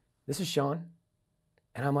 This is Sean.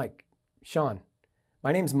 And I'm like, Sean,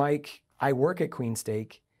 my name's Mike. I work at Queen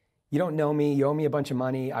Steak. You don't know me. You owe me a bunch of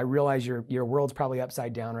money. I realize your world's probably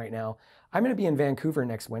upside down right now. I'm going to be in Vancouver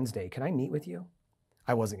next Wednesday. Can I meet with you?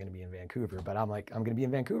 I wasn't going to be in Vancouver, but I'm like, I'm going to be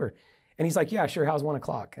in Vancouver. And he's like, yeah, sure. How's 1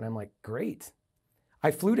 o'clock? And I'm like, great.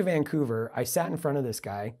 I flew to Vancouver. I sat in front of this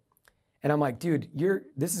guy and I'm like, dude,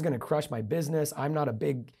 this is going to crush my business. I'm not a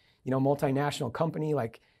big, multinational company.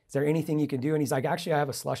 Like, is there anything you can do? And he's like, actually, I have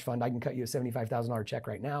a slush fund. I can cut you a $75,000 check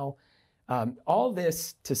right now. All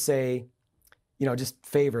this to say, just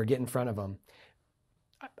favor, get in front of them.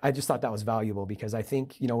 I just thought that was valuable because I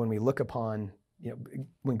think, when we look upon,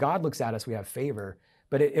 when God looks at us, we have favor,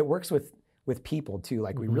 but it works with people too.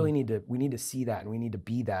 Like we really need to see that and we need to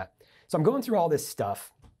be that. So I'm going through all this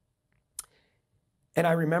stuff. And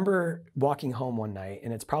I remember walking home one night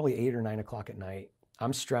and it's probably 8 or 9 o'clock at night.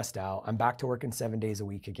 I'm stressed out. I'm back to working 7 days a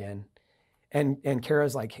week again. And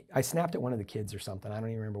Kara's like, I snapped at one of the kids or something. I don't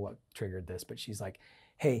even remember what triggered this, but she's like,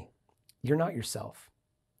 hey, you're not yourself.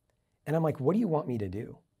 And I'm like, what do you want me to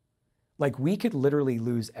do? Like, we could literally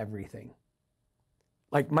lose everything.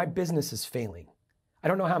 Like, my business is failing. I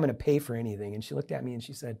don't know how I'm going to pay for anything. And she looked at me and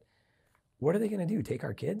she said, what are they going to do? Take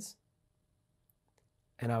our kids?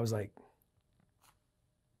 And I was like,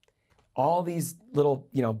 all these little,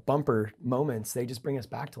 bumper moments, they just bring us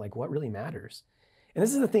back to like what really matters. And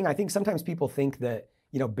this is the thing, I think sometimes people think that,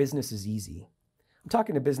 business is easy. I'm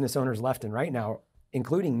talking to business owners left and right now,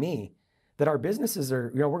 including me, that our businesses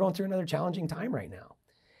are, we're going through another challenging time right now.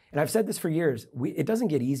 And I've said this for years, it doesn't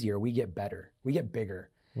get easier, we get better, we get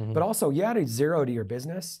bigger. But also, you add a 0 to your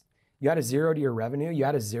business, you add a 0 to your revenue, you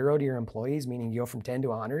add a 0 to your employees, meaning you go from 10 to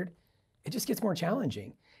 100, it just gets more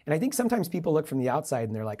challenging. And I think sometimes people look from the outside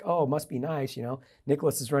and they're like, oh, it must be nice,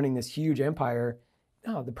 Nicholas is running this huge empire.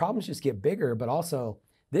 No, the problems just get bigger, but also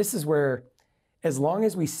this is where as long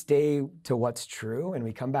as we stay to what's true and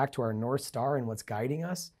we come back to our North Star and what's guiding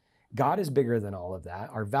us, God is bigger than all of that.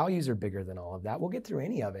 Our values are bigger than all of that. We'll get through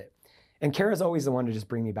any of it. And Kara's always the one to just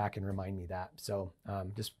bring me back and remind me that. So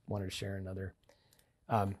just wanted to share another,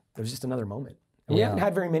 there was just another moment. And we haven't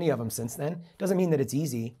had very many of them since then. Doesn't mean that it's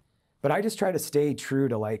easy, but I just try to stay true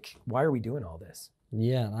to like, why are we doing all this?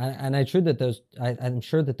 Yeah, and I'm sure that I'm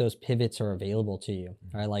sure that those pivots are available to you,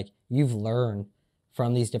 right? Like you've learned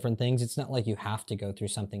from these different things. It's not like you have to go through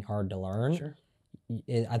something hard to learn. Sure.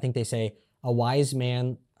 I think they say a wise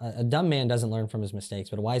man, a dumb man doesn't learn from his mistakes,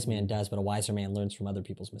 but a wise man does, but a wiser man learns from other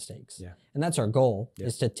people's mistakes. Yeah. And that's our goal,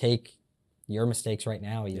 is to take your mistakes right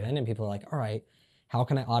now even, and people are like, all right, how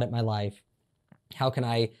can I audit my life? How can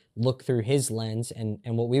I look through his lens? And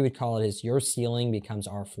what we would call it is your ceiling becomes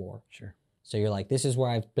our floor. Sure. So you're like, this is where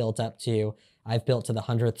I've built up to. I've built to the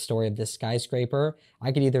 100th story of this skyscraper.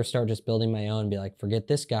 I could either start just building my own and be like, forget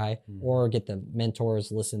this guy, or get the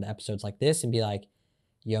mentors, listen to episodes like this and be like,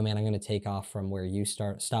 yo, man, I'm going to take off from where you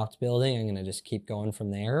stopped building. I'm going to just keep going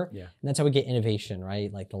from there. Yeah. And that's how we get innovation,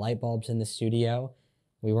 right? Like the light bulbs in the studio.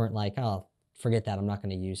 We weren't like, oh, forget that. I'm not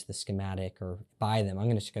going to use the schematic or buy them.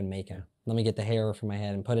 I'm just going to make them. Let me get the hair from my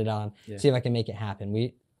head and put it on, see if I can make it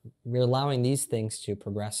happen. We're allowing these things to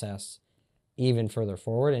progress us even further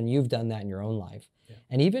forward. And you've done that in your own life. Yeah.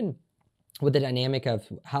 And even with the dynamic of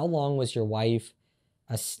how long was your wife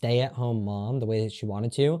a stay-at-home mom the way that she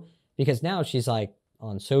wanted to? Because now she's like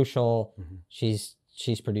on social, she's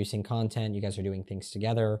producing content, you guys are doing things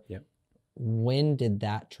together. Yep. When did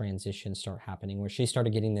that transition start happening where she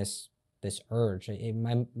started getting this urge?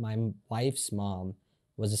 My wife's mom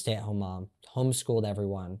was a stay-at-home mom, homeschooled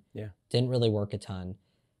everyone, didn't really work a ton.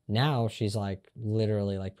 Now she's like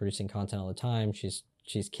literally like producing content all the time. She's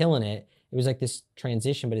killing it. It was like this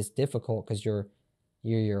transition, but it's difficult because you're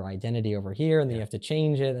your identity over here and then you have to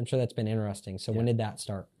change it. I'm sure that's been interesting. So when did that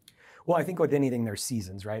start? Well, I think with anything, there's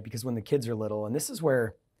seasons, right? Because when the kids are little, and this is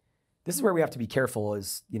where we have to be careful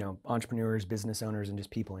as, entrepreneurs, business owners, and just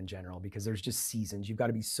people in general, because there's just seasons. You've got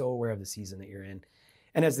to be so aware of the season that you're in.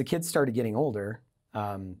 And as the kids started getting older,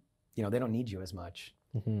 they don't need you as much.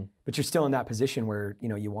 But you're still in that position where,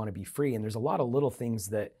 you want to be free. And there's a lot of little things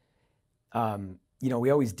that, we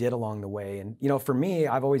always did along the way. And, for me,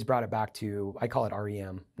 I've always brought it back to, I call it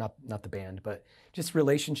REM, not the band, but just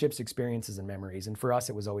relationships, experiences, and memories. And for us,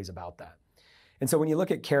 it was always about that. And so when you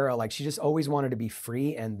look at Kara, like she just always wanted to be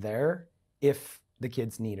free and there if the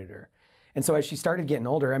kids needed her. And so as she started getting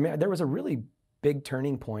older, I mean, there was a really big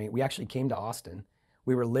turning point. We actually came to Austin.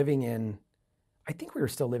 We were I think we were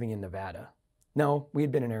still living in Nevada. No, we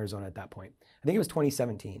had been in Arizona at that point. I think it was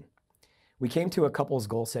 2017. We came to a couples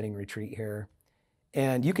goal setting retreat here,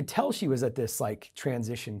 and you could tell she was at this like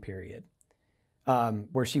transition period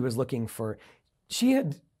where she was looking for, she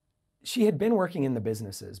had been working in the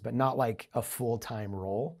businesses, but not like a full-time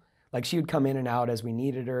role. Like she would come in and out as we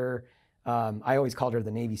needed her. I always called her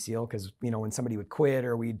the Navy SEAL because, when somebody would quit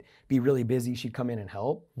or we'd be really busy, she'd come in and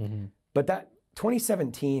help. But that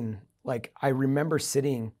 2017, like I remember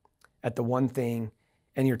sitting at the one thing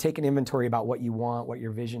and you're taking inventory about what you want, what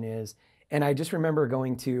your vision is. And I just remember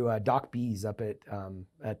going to Doc B's up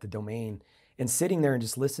at the Domain and sitting there and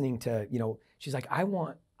just listening to, she's like, I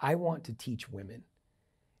want to teach women.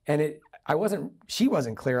 And she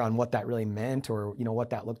wasn't clear on what that really meant or, what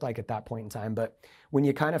that looked like at that point in time. But when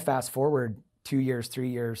you kind of fast forward 2 years, 3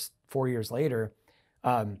 years, 4 years later,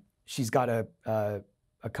 she's got a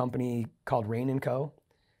company called Rain & Co.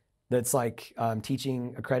 that's like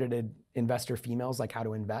teaching accredited investor females like how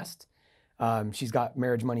to invest. She's got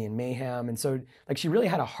Marriage, Money, and Mayhem. And so like she really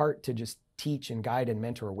had a heart to just teach and guide and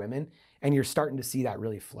mentor women. And you're starting to see that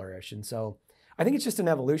really flourish. And so I think it's just an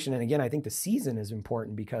evolution. And again, I think the season is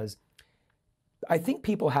important because I think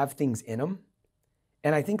people have things in them.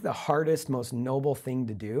 And I think the hardest, most noble thing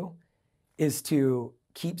to do is to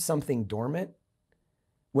keep something dormant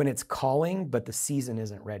when it's calling, but the season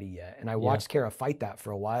isn't ready yet. And I watched Kara fight that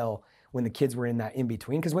for a while when the kids were in that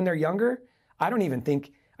in-between. Because when they're younger, I don't even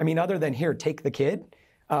think, other than here, take the kid,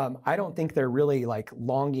 I don't think they're really like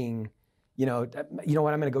longing, you know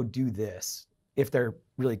what, I'm gonna go do this if they're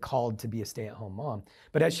really called to be a stay-at-home mom.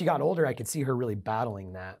 But as she got older, I could see her really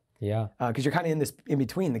battling that. Yeah. Because you're kind of in this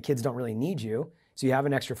in-between. The kids don't really need you. So you have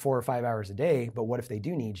an extra 4 or 5 hours a day, but what if they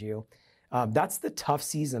do need you? That's the tough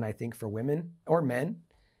season, I think, for women or men.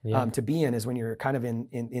 To be in is when you're kind of in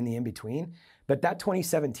the in-between. But that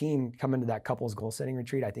 2017 coming to that couples goal setting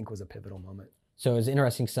retreat, I think was a pivotal moment. So it was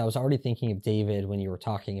interesting because I was already thinking of David when you were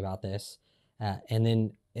talking about this. And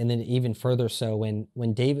then even further so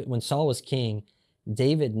when Saul was king,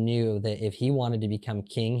 David knew that if he wanted to become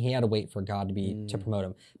king, he had to wait for God to promote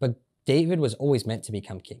him. But David was always meant to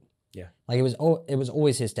become king. Yeah. Like it was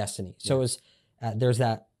always his destiny. So it was, there's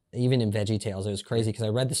that, even in VeggieTales, it was crazy because I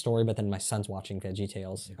read the story, but then my son's watching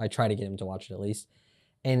VeggieTales. I try to get him to watch it at least.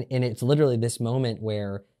 And it's literally this moment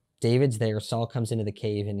where David's there, Saul comes into the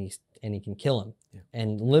cave and he can kill him. Yeah.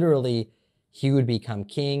 And literally he would become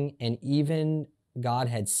king. And even God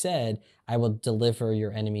had said, I will deliver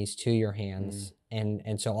your enemies to your hands.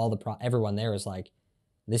 And so everyone there is like,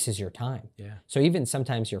 this is your time. Yeah. So even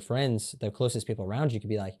sometimes your friends, the closest people around you could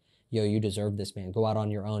be like, yo, you deserve this, man. Go out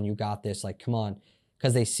on your own. You got this. Like, come on.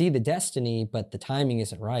 Because they see the destiny, but the timing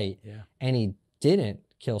isn't right. Yeah. And he didn't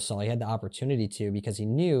kill Saul. He had the opportunity to, because he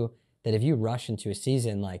knew that if you rush into a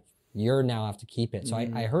season, like, you're now have to keep it. So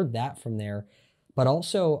I heard that from there. But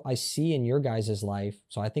also I see in your guys' life,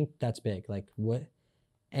 so I think that's big. Like what,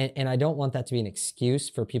 and I don't want that to be an excuse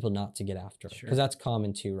for people not to get after it. Because that's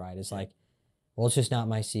common too, right? It's like, well, it's just not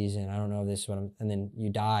my season. I don't know if this is what and then you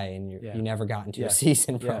die and you never got into a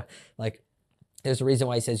season, bro. Yeah. Like, there's a reason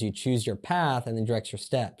why he says you choose your path and then directs your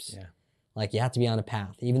steps. Yeah. Like, you have to be on a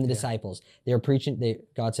path. Even the disciples, they were preaching,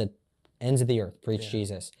 God said, ends of the earth, preach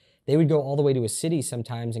Jesus. They would go all the way to a city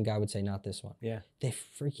sometimes and God would say, not this one. Yeah. They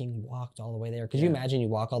freaking walked all the way there. Could you imagine you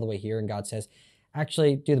walk all the way here and God says,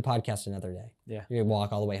 actually, do the podcast another day. Yeah. You're gonna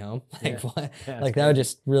walk all the way home. Like, what? Like, that would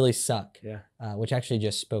just really suck. Yeah. Which actually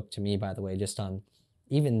just spoke to me, by the way, just on,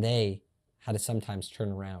 even they had to sometimes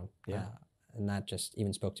turn around. Yeah. And that just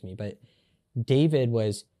even spoke to me. But David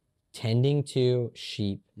was tending to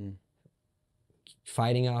sheep,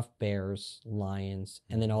 fighting off bears, lions,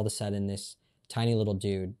 and then all of a sudden this tiny little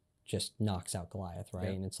dude just knocks out Goliath, right?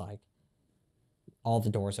 And it's like all the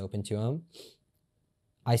doors open to him.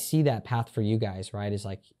 I see that path for you guys, right? Is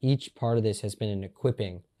like each part of this has been an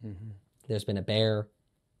equipping. There's been a bear,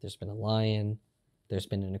 there's been a lion, there's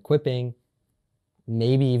been an equipping.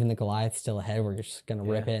 Maybe even the Goliath's still ahead. We're just going to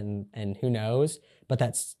rip it and who knows, but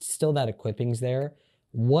that's still, that equipping's there.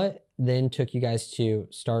 What then took you guys to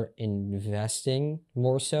start investing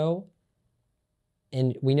more so?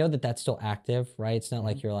 And we know that that's still active, right? It's not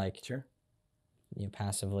like you're like,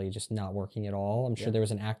 passively just not working at all. I'm sure there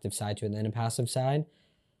was an active side to it and then a passive side.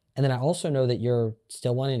 And then I also know that you're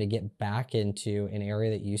still wanting to get back into an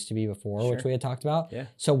area that you used to be before, which we had talked about. Yeah.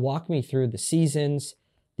 So walk me through the seasons,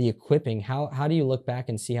 the equipping. How do you look back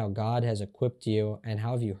and see how God has equipped you, and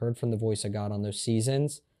how have you heard from the voice of God on those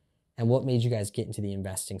seasons, and what made you guys get into the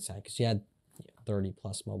investing side? Because you had 30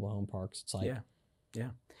 plus mobile home parks. It's like,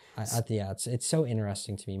 it's so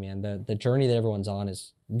interesting to me, man. The journey that everyone's on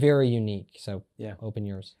is very unique. So open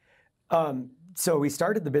yours. So we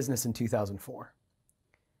started the business in 2004.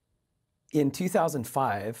 In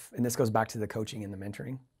 2005, and this goes back to the coaching and the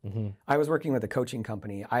mentoring, I was working with a coaching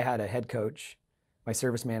company. I had a head coach, my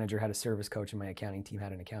service manager had a service coach, and my accounting team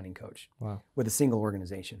had an accounting coach. Wow. With a single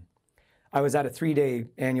organization. I was at a 3-day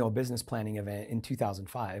annual business planning event in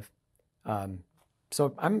 2005.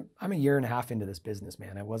 So I'm a year and a half into this business,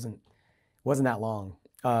 man. It wasn't that long.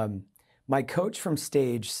 My coach from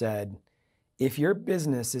stage said, if your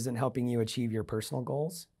business isn't helping you achieve your personal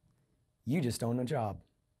goals, you just own a job.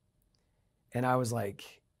 And I was like,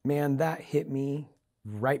 man, that hit me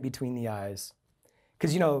right between the eyes.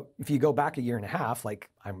 Because, if you go back a year and a half, like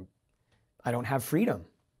I don't have freedom.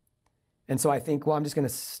 And so I think, well, I'm just going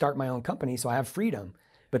to start my own company so I have freedom.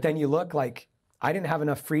 But then you look, like, I didn't have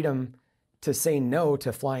enough freedom to say no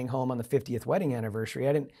to flying home on the 50th wedding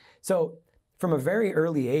anniversary. So from a very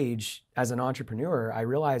early age as an entrepreneur, I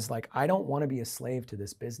realized, like, I don't want to be a slave to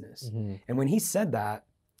this business. And when he said that,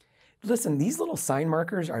 listen, these little sign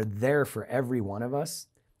markers are there for every one of us.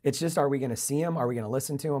 It's just, are we going to see them? Are we going to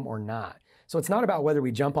listen to them or not? So it's not about whether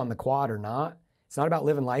we jump on the quad or not. It's not about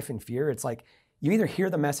living life in fear. It's like, you either hear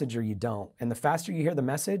the message or you don't. And the faster you hear the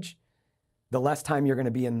message, the less time you're going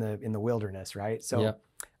to be in the wilderness, right? So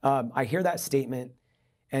I hear that statement,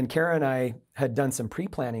 and Kara and I had done some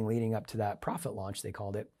pre-planning leading up to that profit launch, they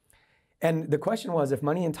called it. And the question was, if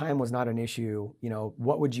money and time was not an issue,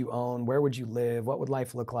 what would you own? Where would you live? What would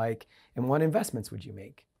life look like? And what investments would you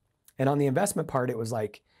make? And on the investment part, it was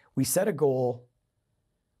like, we set a goal.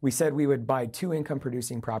 We said we would buy 2 income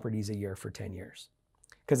producing properties a year for 10 years.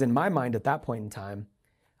 Because in my mind at that point in time,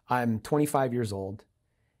 I'm 25 years old.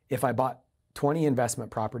 If I bought 20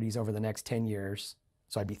 investment properties over the next 10 years,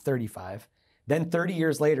 so I'd be 35, then 30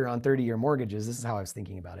 years later on 30-year mortgages, this is how I was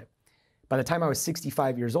thinking about it. By the time I was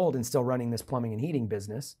 65 years old and still running this plumbing and heating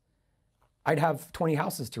business, I'd have 20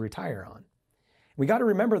 houses to retire on. We got to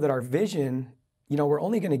remember that our vision, we're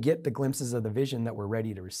only going to get the glimpses of the vision that we're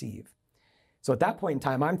ready to receive. So at that point in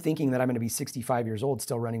time, I'm thinking that I'm going to be 65 years old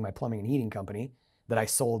still running my plumbing and heating company that I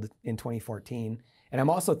sold in 2014. And I'm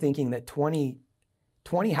also thinking that 20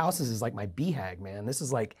 20 houses is like my BHAG, man. This is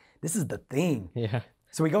the thing. Yeah.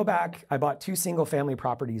 So we go back, I bought 2 single family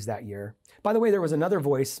properties that year. By the way, there was another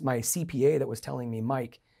voice, my CPA, that was telling me,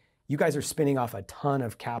 Mike, you guys are spinning off a ton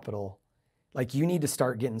of capital. Like, you need to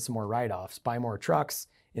start getting some more write-offs, buy more trucks,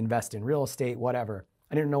 invest in real estate, whatever.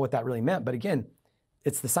 I didn't know what that really meant, but again,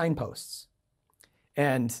 it's the signposts.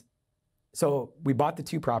 And so we bought the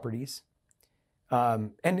 2 properties.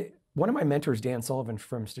 And one of my mentors, Dan Sullivan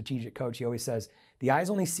from Strategic Coach, he always says, the eyes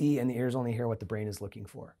only see and the ears only hear what the brain is looking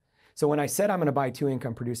for. So when I said I'm going to buy 2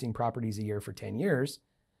 income producing properties a year for 10 years,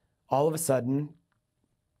 all of a sudden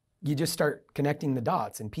you just start connecting the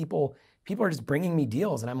dots, and people are just bringing me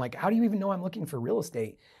deals. And I'm like, how do you even know I'm looking for real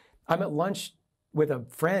estate? I'm at lunch with a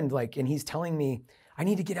friend, and he's telling me, I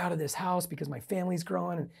need to get out of this house because my family's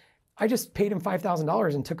growing. And I just paid him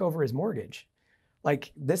 $5,000 and took over his mortgage.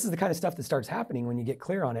 Like, this is the kind of stuff that starts happening when you get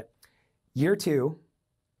clear on it. Year 2,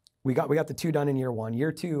 we got the 2 done in year 1.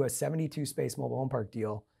 Year 2, a 72 space mobile home park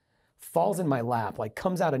deal falls in my lap, like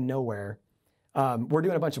comes out of nowhere. We're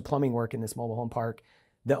doing a bunch of plumbing work in this mobile home park.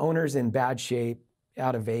 The owner's in bad shape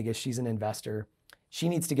out of Vegas. She's an investor. She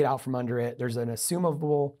needs to get out from under it. There's an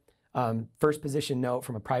assumable first position note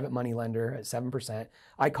from a private money lender at 7%.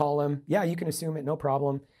 I call him, yeah, you can assume it, no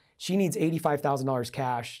problem. She needs $85,000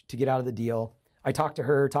 cash to get out of the deal. I talk to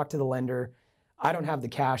her, talk to the lender. I don't have the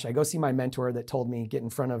cash. I go see my mentor that told me get in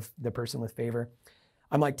front of the person with favor.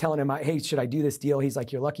 I'm like telling him, hey, should I do this deal? He's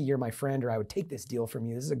like, you're lucky you're my friend, or I would take this deal from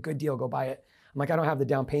you. This is a good deal, go buy it. I'm like, I don't have the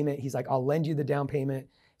down payment. He's like, I'll lend you the down payment.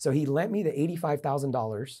 So he lent me the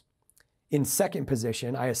 $85,000 in second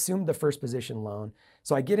position. I assumed the first position loan.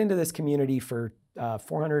 So I get into this community for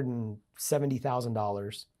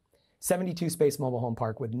 $470,000, 72 space mobile home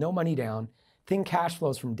park with no money down. Thing cash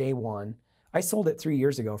flows from day one. I sold it 3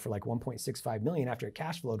 years ago for like 1.65 million after it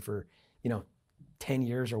cash flowed for, 10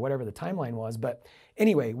 years or whatever the timeline was. But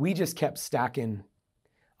anyway, we just kept stacking.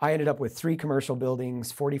 I ended up with 3 commercial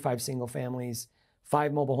buildings, 45 single families,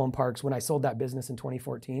 5 mobile home parks. When I sold that business in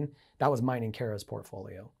 2014, that was mine and Kara's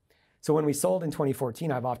portfolio. So when we sold in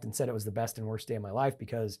 2014, I've often said it was the best and worst day of my life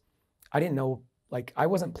because I didn't know, I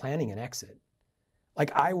wasn't planning an exit.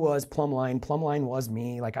 I was Plumline was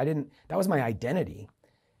me. That was my identity.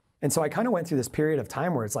 And so I kind of went through this period of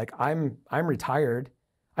time where it's like, I'm retired.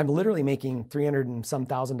 I'm literally making $300 and some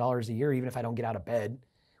thousand a year, even if I don't get out of bed,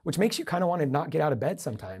 which makes you kind of want to not get out of bed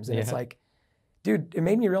sometimes. And It's like, dude, it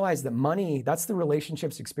made me realize that money, that's the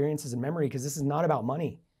relationships, experiences, and memory, because this is not about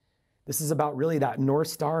money. This is about really that North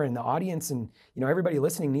Star, and the audience and everybody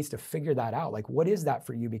listening needs to figure that out. What is that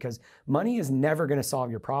for you? Because money is never going to solve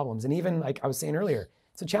your problems. And even like I was saying earlier,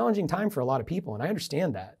 it's a challenging time for a lot of people, and I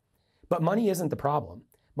understand that. But money isn't the problem.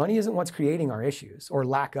 Money isn't what's creating our issues or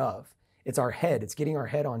lack of. It's our head. It's getting our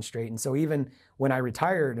head on straight. And so even when I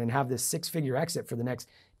retired and have this 6-figure exit for the next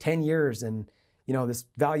 10 years and, this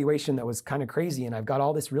valuation that was kind of crazy, and I've got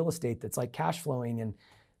all this real estate that's like cash flowing, and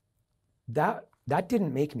that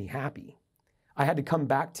didn't make me happy. I had to come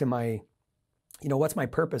back to my, what's my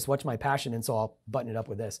purpose? What's my passion? And so I'll button it up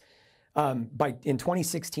with this. In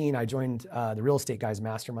 2016, I joined the Real Estate Guys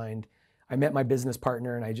Mastermind. I met my business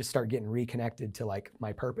partner, and I just started getting reconnected to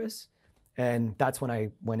my purpose. And that's when I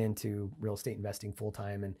went into real estate investing full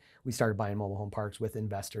time, and we started buying mobile home parks with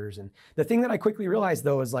investors. And the thing that I quickly realized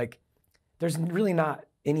though is there's really not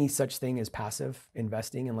any such thing as passive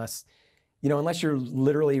investing unless you're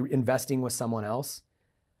literally investing with someone else.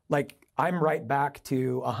 I'm right back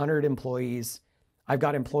to 100 employees. I've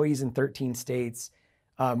got employees in 13 states.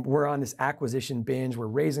 We're on this acquisition binge. We're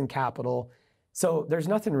raising capital. So there's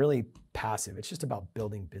nothing really passive. It's just about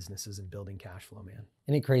building businesses and building cash flow, man.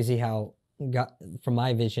 Isn't it crazy how God, from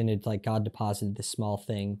my vision, it's like God deposited this small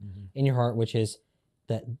thing in your heart, which is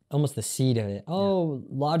that almost the seed of it. Oh,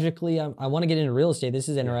 logically, I want to get into real estate. This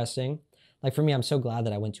is interesting. For me, I'm so glad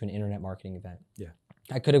that I went to an internet marketing event. Yeah.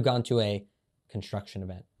 I could have gone to a construction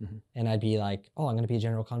event and I'd be like, oh, I'm going to be a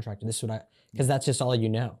general contractor. This is what because that's just all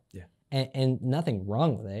Yeah. And nothing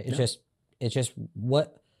wrong with it. It's just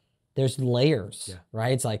what, there's layers,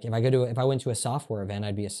 right? It's like if I went to a software event,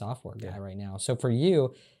 I'd be a software guy right now. So for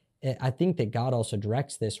you, I think that God also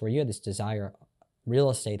directs this where you had this desire,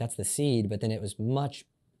 real estate, that's the seed, but then it was much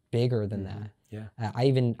bigger than that. Yeah.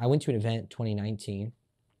 I went to an event in 2019.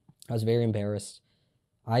 I was very embarrassed.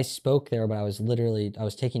 I spoke there, but I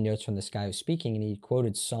was taking notes from this guy who was speaking, and he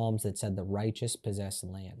quoted Psalms that said the righteous possess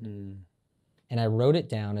land. And I wrote it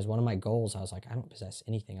down as one of my goals. I was like, I don't possess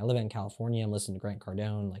anything. I live in California. I'm listening to Grant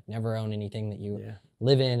Cardone, never own anything that you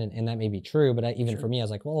live in. And that may be true, but for me, I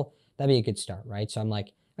was like, well, that'd be a good start, right? So I'm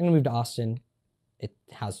like, I'm gonna move to Austin.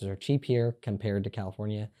 Houses are cheap here compared to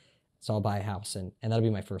California. So I'll buy a house and that'll be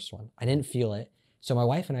my first one. I didn't feel it. So my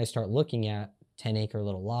wife and I start looking at 10-acre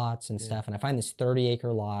little lots and stuff, and I find this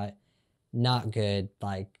 30-acre lot not good,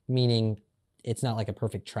 like meaning it's not like a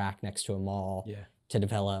perfect track next to a mall to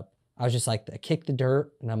develop. I was just like, I kicked the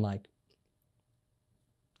dirt, and I'm like,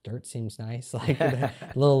 dirt seems nice, like a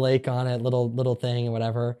little lake on it, little thing or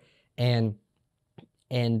whatever, and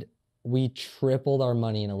we tripled our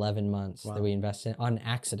money in 11 months that we invested on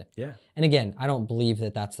accident. Yeah. And again, I don't believe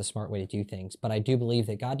that that's the smart way to do things, but I do believe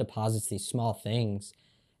that God deposits these small things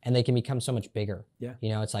and they can become so much bigger. Yeah. You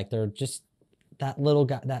know, it's like they're just that little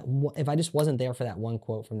guy, if I just wasn't there for that one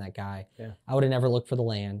quote from that guy, I would have never looked for the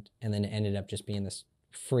land, and then it ended up just being this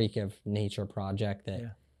freak of nature project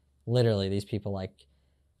that literally these people, like,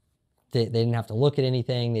 they didn't have to look at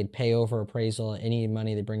anything. They'd pay over appraisal. Any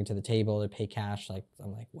money they bring to the table, they pay cash. Like,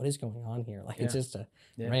 I'm like, what is going on here? Like, it's just a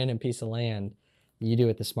random piece of land. You do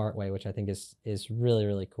it the smart way, which I think is really,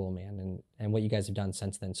 really cool, man. And what you guys have done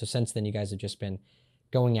since then. So since then, you guys have just been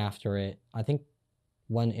going after it. I think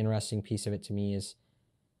one interesting piece of it to me is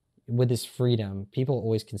with this freedom, people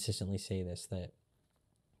always consistently say this, that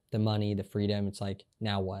the money, the freedom, it's like,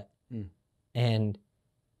 now what? And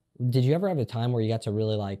did you ever have a time where you got to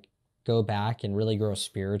really like go back and really grow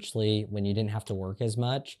spiritually when you didn't have to work as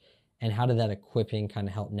much? And how did that equipping kind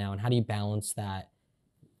of help now? And how do you balance that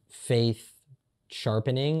faith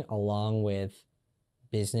sharpening along with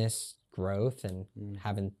business growth and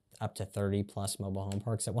having up to 30 plus mobile home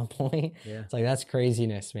parks at one point? It's like, that's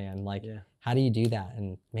craziness, man. Like, how do you do that?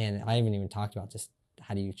 And man, I haven't even talked about just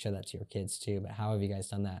how do you show that to your kids too, but how have you guys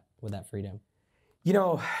done that with that freedom? You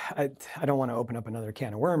know, I don't want to open up another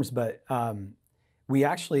can of worms, but we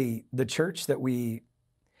actually, the church that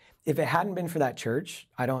if it hadn't been for that church,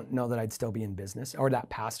 I don't know that I'd still be in business, or that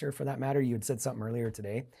pastor for that matter. You had said something earlier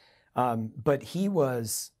today. But you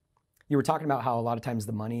were talking about how a lot of times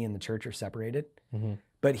the money and the church are separated.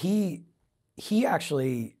 But he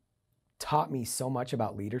actually taught me so much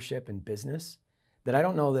about leadership and business that I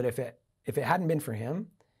don't know that if it hadn't been for him,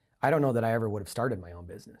 I don't know that I ever would have started my own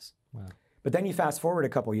business. Wow. But then you fast forward a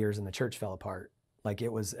couple years and the church fell apart. Like,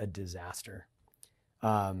 it was a disaster.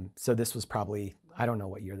 So this was probably, I don't know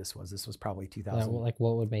what year this was. This was probably 2000. Like,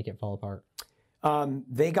 what would make it fall apart?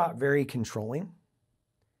 They got very controlling,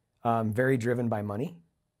 very driven by money.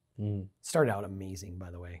 Started out amazing, by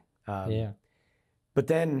the way. But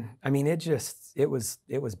then, I mean, it was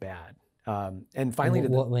bad. And finally,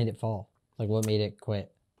 what made it fall? Like, what made it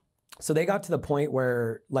quit? So they got to the point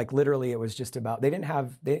where, like, literally it was just about, they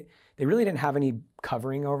really didn't have any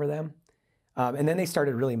covering over them. And then they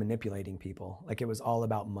started really manipulating people. Like, it was all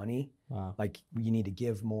about money. Wow. Like, you need to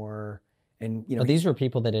give more. And, you know. But these were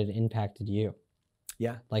people that had impacted you.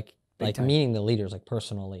 Yeah. Like meeting the leaders, like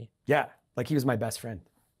personally. Yeah. Like, he was my best friend.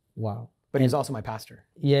 Wow. But he was also my pastor.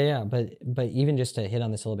 Yeah. But even just to hit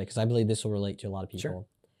on this a little bit, because I believe this will relate to a lot of people.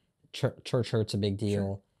 Sure. Church hurt's a big deal.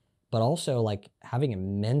 Sure. But also, like, having a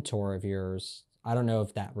mentor of yours, I don't know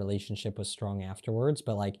if that relationship was strong afterwards,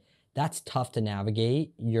 but like, that's tough to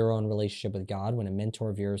navigate your own relationship with God when a mentor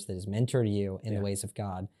of yours that has mentored you in the ways of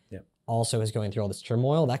God also is going through all this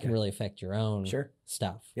turmoil. That can really affect your own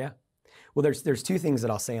stuff. Yeah. Well, there's two things that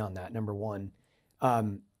I'll say on that. Number one,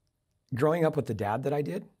 growing up with the dad that I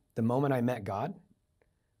did, the moment I met God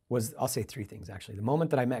I'll say three things actually. The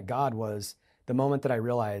moment that I met God was the moment that I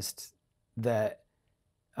realized that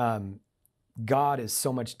God is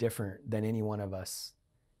so much different than any one of us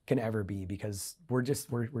can ever be, because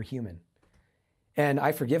we're human. And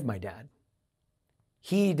I forgive my dad.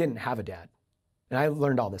 He didn't have a dad. And I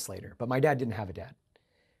learned all this later, but my dad didn't have a dad.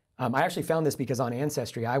 I actually found this because on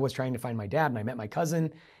Ancestry, I was trying to find my dad, and I met my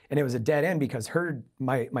cousin, and it was a dead end because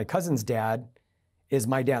my cousin's dad is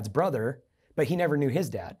my dad's brother, but he never knew his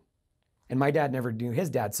dad. And my dad never knew his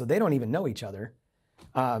dad, so they don't even know each other.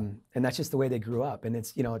 And that's just the way they grew up. And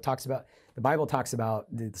it's, the Bible talks about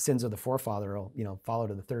the sins of the forefather will, follow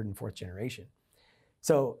to the third and fourth generation.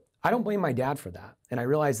 So I don't blame my dad for that. And I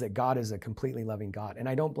realize that God is a completely loving God. And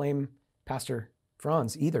I don't blame Pastor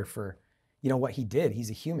Franz either for, what he did. He's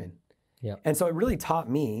a human. Yeah. And so it really taught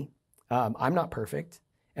me, I'm not perfect,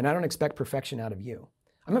 and I don't expect perfection out of you.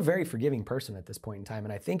 I'm a very forgiving person at this point in time.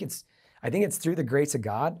 And I think it's through the grace of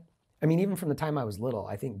God. I mean, even from the time I was little,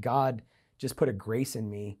 I think God just put a grace in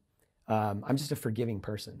me. I'm just a forgiving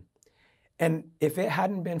person. And if it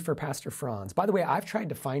hadn't been for Pastor Franz, by the way, I've tried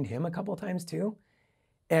to find him a couple of times too,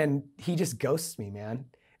 and he just ghosts me, man.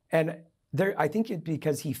 And I think it's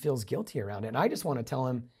because he feels guilty around it. And I just want to tell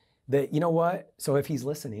him that, you know what? So if he's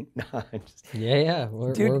listening,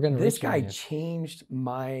 we're gonna this guy changed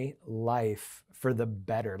my life for the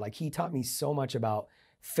better. Like, he taught me so much about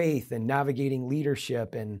faith and navigating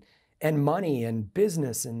leadership and and money and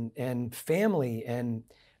business and family. And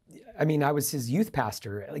I mean, I was his youth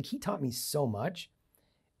pastor. Like, he taught me so much,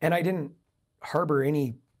 and I didn't harbor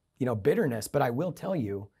any, bitterness, but I will tell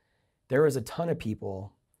you, there was a ton of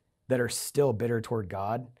people that are still bitter toward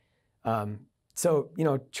God. So,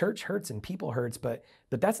 church hurts and people hurts, but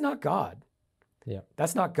that's not God. Yeah.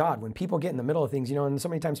 That's not God. When people get in the middle of things, and so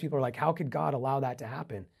many times people are like, how could God allow that to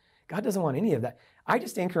happen? God doesn't want any of that. I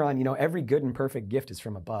just anchor on, every good and perfect gift is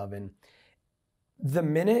from above. And the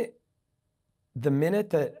minute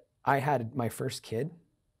that I had my first kid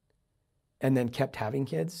and then kept having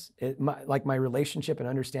kids, my relationship and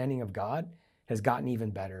understanding of God has gotten even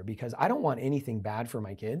better, because I don't want anything bad for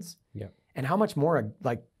my kids. Yeah. And how much more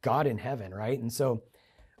like God in heaven, right? And so,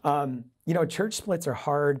 church splits are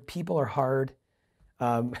hard. People are hard.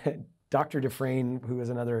 Dr. Dufresne, who was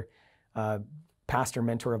another pastor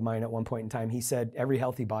mentor of mine at one point in time, he said, every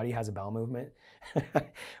healthy body has a bowel movement,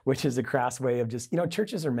 which is a crass way of just,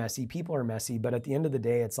 churches are messy, people are messy, but at the end of the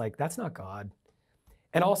day, it's like, that's not God.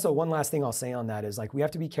 And also, one last thing I'll say on that is, like, we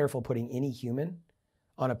have to be careful putting any human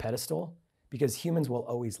on a pedestal, because humans will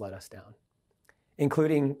always let us down,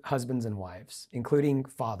 including husbands and wives, including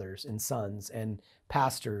fathers and sons and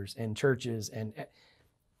pastors and churches. And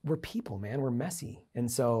we're people, man, we're messy.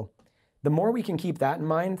 And so the more we can keep that in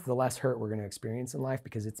mind, the less hurt we're going to experience in life,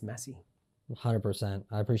 because it's messy. 100%.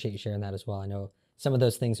 I appreciate you sharing that as well. I know some of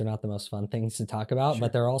those things are not the most fun things to talk about,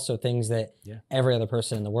 but they're also things that every other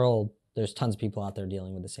person in the world, there's tons of people out there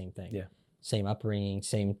dealing with the same thing. Yeah. Same upbringing,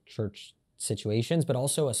 same church situations, but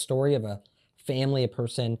also a story of a family, a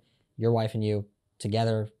person, your wife and you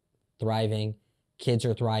together, thriving, kids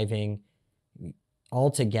are thriving,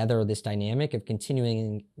 all together, this dynamic of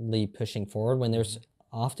continually pushing forward when there's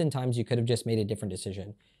oftentimes you could have just made a different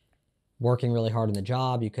decision. Working really hard in the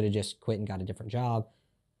job, you could have just quit and got a different job.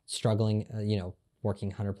 Struggling, working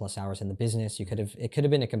 100 plus hours in the business, it could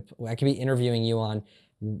have been I could be interviewing you on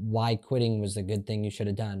why quitting was the good thing you should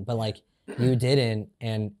have done, but like you didn't.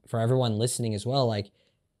 And for everyone listening as well, like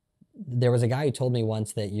there was a guy who told me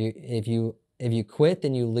once that if you quit,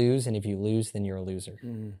 then you lose, and if you lose, then you're a loser.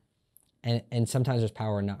 And sometimes there's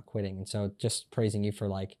power in not quitting. And so just praising you for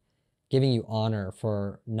like giving you honor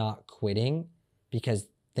for not quitting, because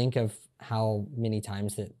think of how many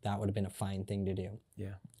times that would have been a fine thing to do.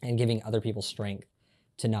 Yeah. And giving other people strength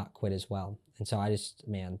to not quit as well. And so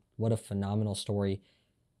man, what a phenomenal story.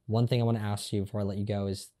 One thing I want to ask you before I let you go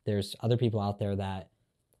is, there's other people out there that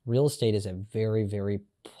real estate is a very, very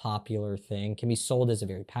popular thing, can be sold as a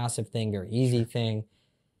very passive thing, very easy thing.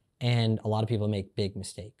 And a lot of people make big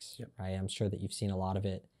mistakes, right? I'm sure that you've seen a lot of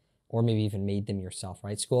it, or maybe even made them yourself,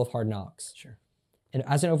 right? School of hard knocks. Sure. And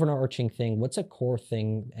as an overarching thing, what's a core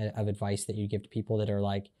thing of advice that you give to people that are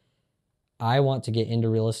like, I want to get into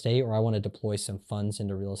real estate, or I want to deploy some funds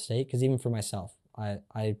into real estate? Because even for myself, I'm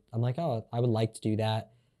like, oh, I would like to do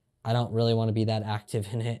that. I don't really want to be that active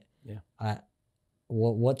in it. Yeah.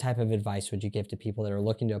 What type of advice would you give to people that are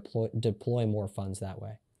looking to deploy more funds that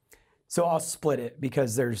way? So I'll split it,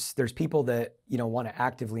 because there's people that, want to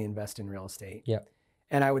actively invest in real estate. Yeah.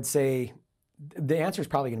 And I would say the answer is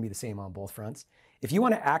probably going to be the same on both fronts. If you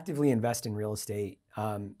want to actively invest in real estate,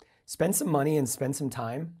 spend some money and spend some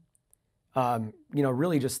time,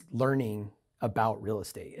 really just learning about real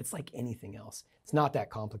estate. It's like anything else. It's not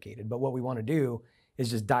that complicated, but what we want to do is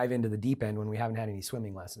just dive into the deep end when we haven't had any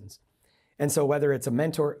swimming lessons. And so whether it's a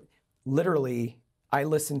mentor, literally, I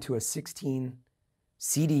listened to a 16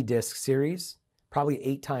 CD disc series probably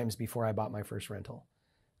 8 times before I bought my first rental.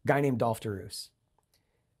 A guy named Dolph DeRoos.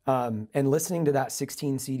 And listening to that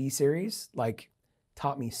 16 CD series,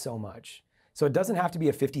 taught me so much. So it doesn't have to be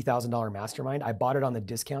a $50,000 mastermind. I bought it on the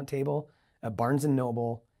discount table at Barnes &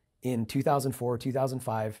 Noble in 2004,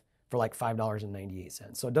 2005 for like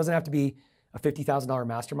 $5.98. So it doesn't have to be a $50,000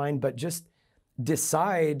 mastermind, but just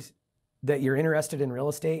decide that you're interested in real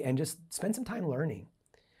estate and just spend some time learning.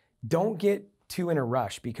 Don't get too in a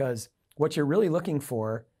rush, because what you're really looking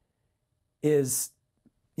for is,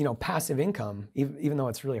 passive income, even though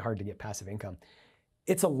it's really hard to get passive income.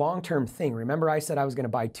 It's a long-term thing. Remember, I said I was going to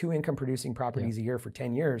buy 2 income-producing properties a year for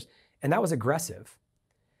 10 years, and that was aggressive.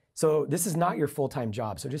 So this is not your full-time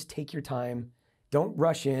job. So just take your time. Don't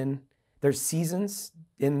rush in. There's seasons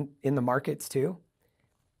in the markets too.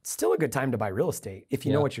 It's still a good time to buy real estate if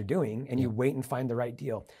you know what you're doing and you wait and find the right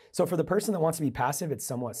deal. So for the person that wants to be passive, it's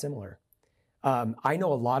somewhat similar. I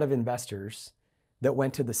know a lot of investors that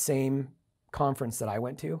went to the same conference that I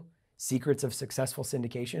went to, Secrets of Successful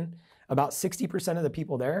Syndication. About 60% of the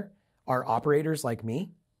people there are operators like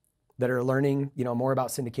me that are learning, more about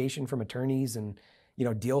syndication from attorneys and,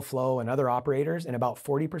 deal flow and other operators. And about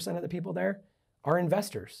 40% of the people there are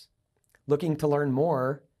investors. looking to learn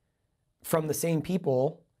more from the same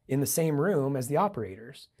people in the same room as the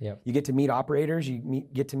operators. Yep. You get to meet operators,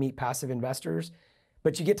 get to meet passive investors,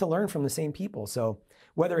 but you get to learn from the same people. So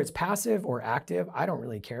whether it's passive or active, I don't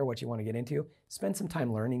really care what you want to get into. Spend some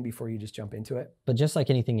time learning before you just jump into it. But just like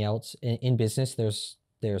anything else in business,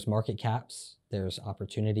 there's market caps, there's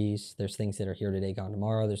opportunities, there's things that are here today, gone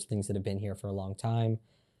tomorrow. There's things that have been here for a long time.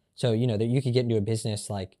 So, you know, that you could get into a business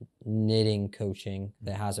like knitting coaching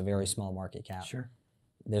that has a very small market cap. Sure.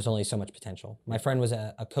 There's only so much potential. My friend was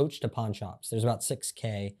a coach to pawn shops. There's about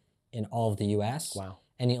 6K in all of the US. Wow.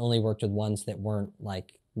 And he only worked with ones that weren't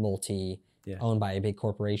like owned by a big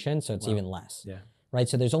corporation. So it's even less. Yeah. Right.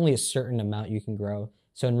 So there's only a certain amount you can grow.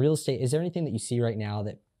 So in real estate, is there anything that you see right now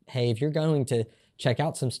that, hey, if you're going to check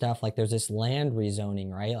out some stuff, like there's this land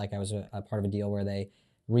rezoning, right? Like I was a part of a deal where they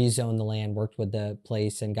rezoned the land, worked with the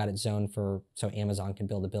place and got it zoned so Amazon can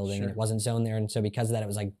build a building. Sure. And it wasn't zoned there. And so because of that, it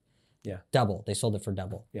was like double. They sold it for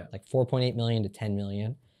double. Yeah. Like 4.8 million to 10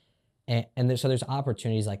 million. And so there's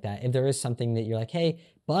opportunities like that. If there is something that you're like, hey,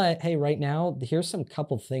 right now, here's some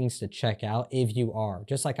couple things to check out if you are.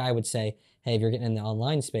 Just like I would say, hey, if you're getting in the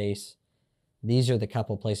online space, these are the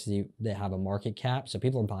couple places that have a market cap. So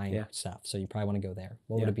people are buying stuff. So you probably want to go there.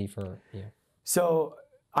 What would it be for you? So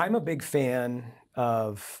I'm a big fan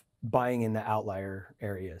of buying in the outlier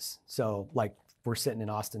areas. So like we're sitting in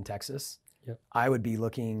Austin, Texas. Yep. I would be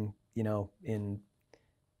looking, you know, in,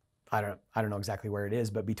 I don't know exactly where it is,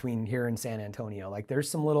 but between here and San Antonio, like there's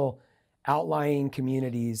some little outlying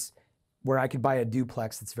communities where I could buy a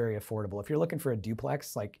duplex that's very affordable. If you're looking for a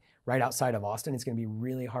duplex, like right outside of Austin, it's going to be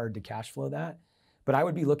really hard to cash flow that. But I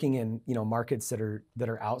would be looking in, you know, markets that are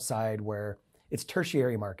outside where it's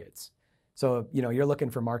tertiary markets. So, you know, you're looking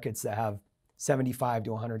for markets that have 75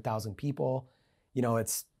 to 100,000 people. You know,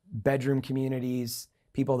 it's bedroom communities.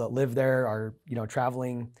 People that live there are, you know,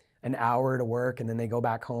 traveling an hour to work and then they go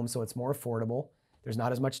back home. So it's more affordable. There's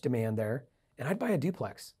not as much demand there. And I'd buy a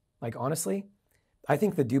duplex. Like, honestly, I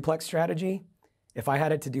think the duplex strategy, if I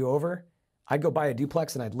had it to do over, I'd go buy a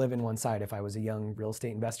duplex and I'd live in one side if I was a young real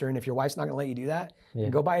estate investor. And if your wife's not gonna let you do that,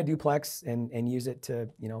 then go buy a duplex and use it to,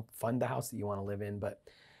 you know, fund the house that you wanna live in. But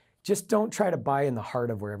just don't try to buy in the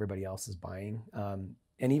heart of where everybody else is buying.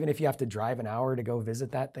 And even if you have to drive an hour to go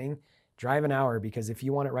visit that thing, drive an hour, because if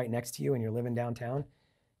you want it right next to you and you're living downtown,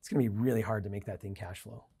 it's gonna be really hard to make that thing cash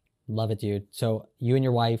flow. Love it, dude. So you and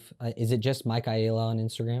your wife, is it just Mike Aiella on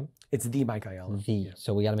Instagram? It's the Mike Aiella. The.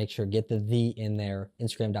 So we got to make sure, get the in there,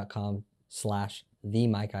 Instagram.com/the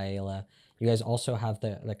Mike Aiella. You guys also have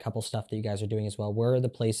the couple stuff that you guys are doing as well. Where are the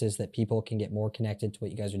places that people can get more connected to what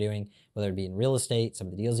you guys are doing, whether it be in real estate, some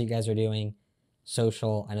of the deals that you guys are doing,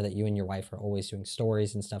 social? I know that you and your wife are always doing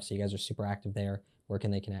stories and stuff, so you guys are super active there. Where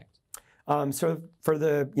can they connect? So for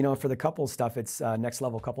the couple stuff, it's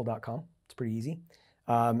nextlevelcouple.com. It's pretty easy.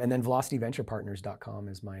 And then velocityventurepartners.com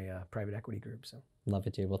is my private equity group. So love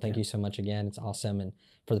it, dude. Well, thank you so much again. It's awesome. And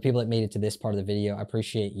for the people that made it to this part of the video, I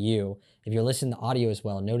appreciate you. If you're listening to audio as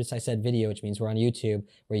well, notice I said video, which means we're on YouTube,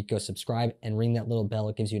 where you can go subscribe and ring that little bell.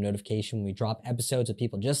 It gives you a notification when we drop episodes with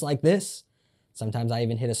people just like this. Sometimes I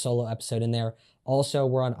even hit a solo episode in there. Also,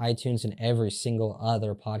 we're on iTunes and every single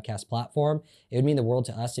other podcast platform. It would mean the world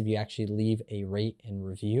to us if you actually leave a rate and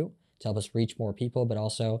review to help us reach more people, but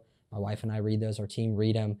also my wife and I read those, our team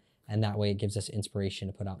read them, and that way it gives us inspiration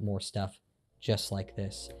to put out more stuff just like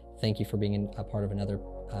this. Thank you for being a part of another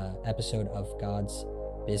episode of God's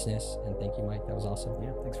Business, and thank you, Mike. That was awesome.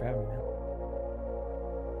 Yeah, thanks for having me, man.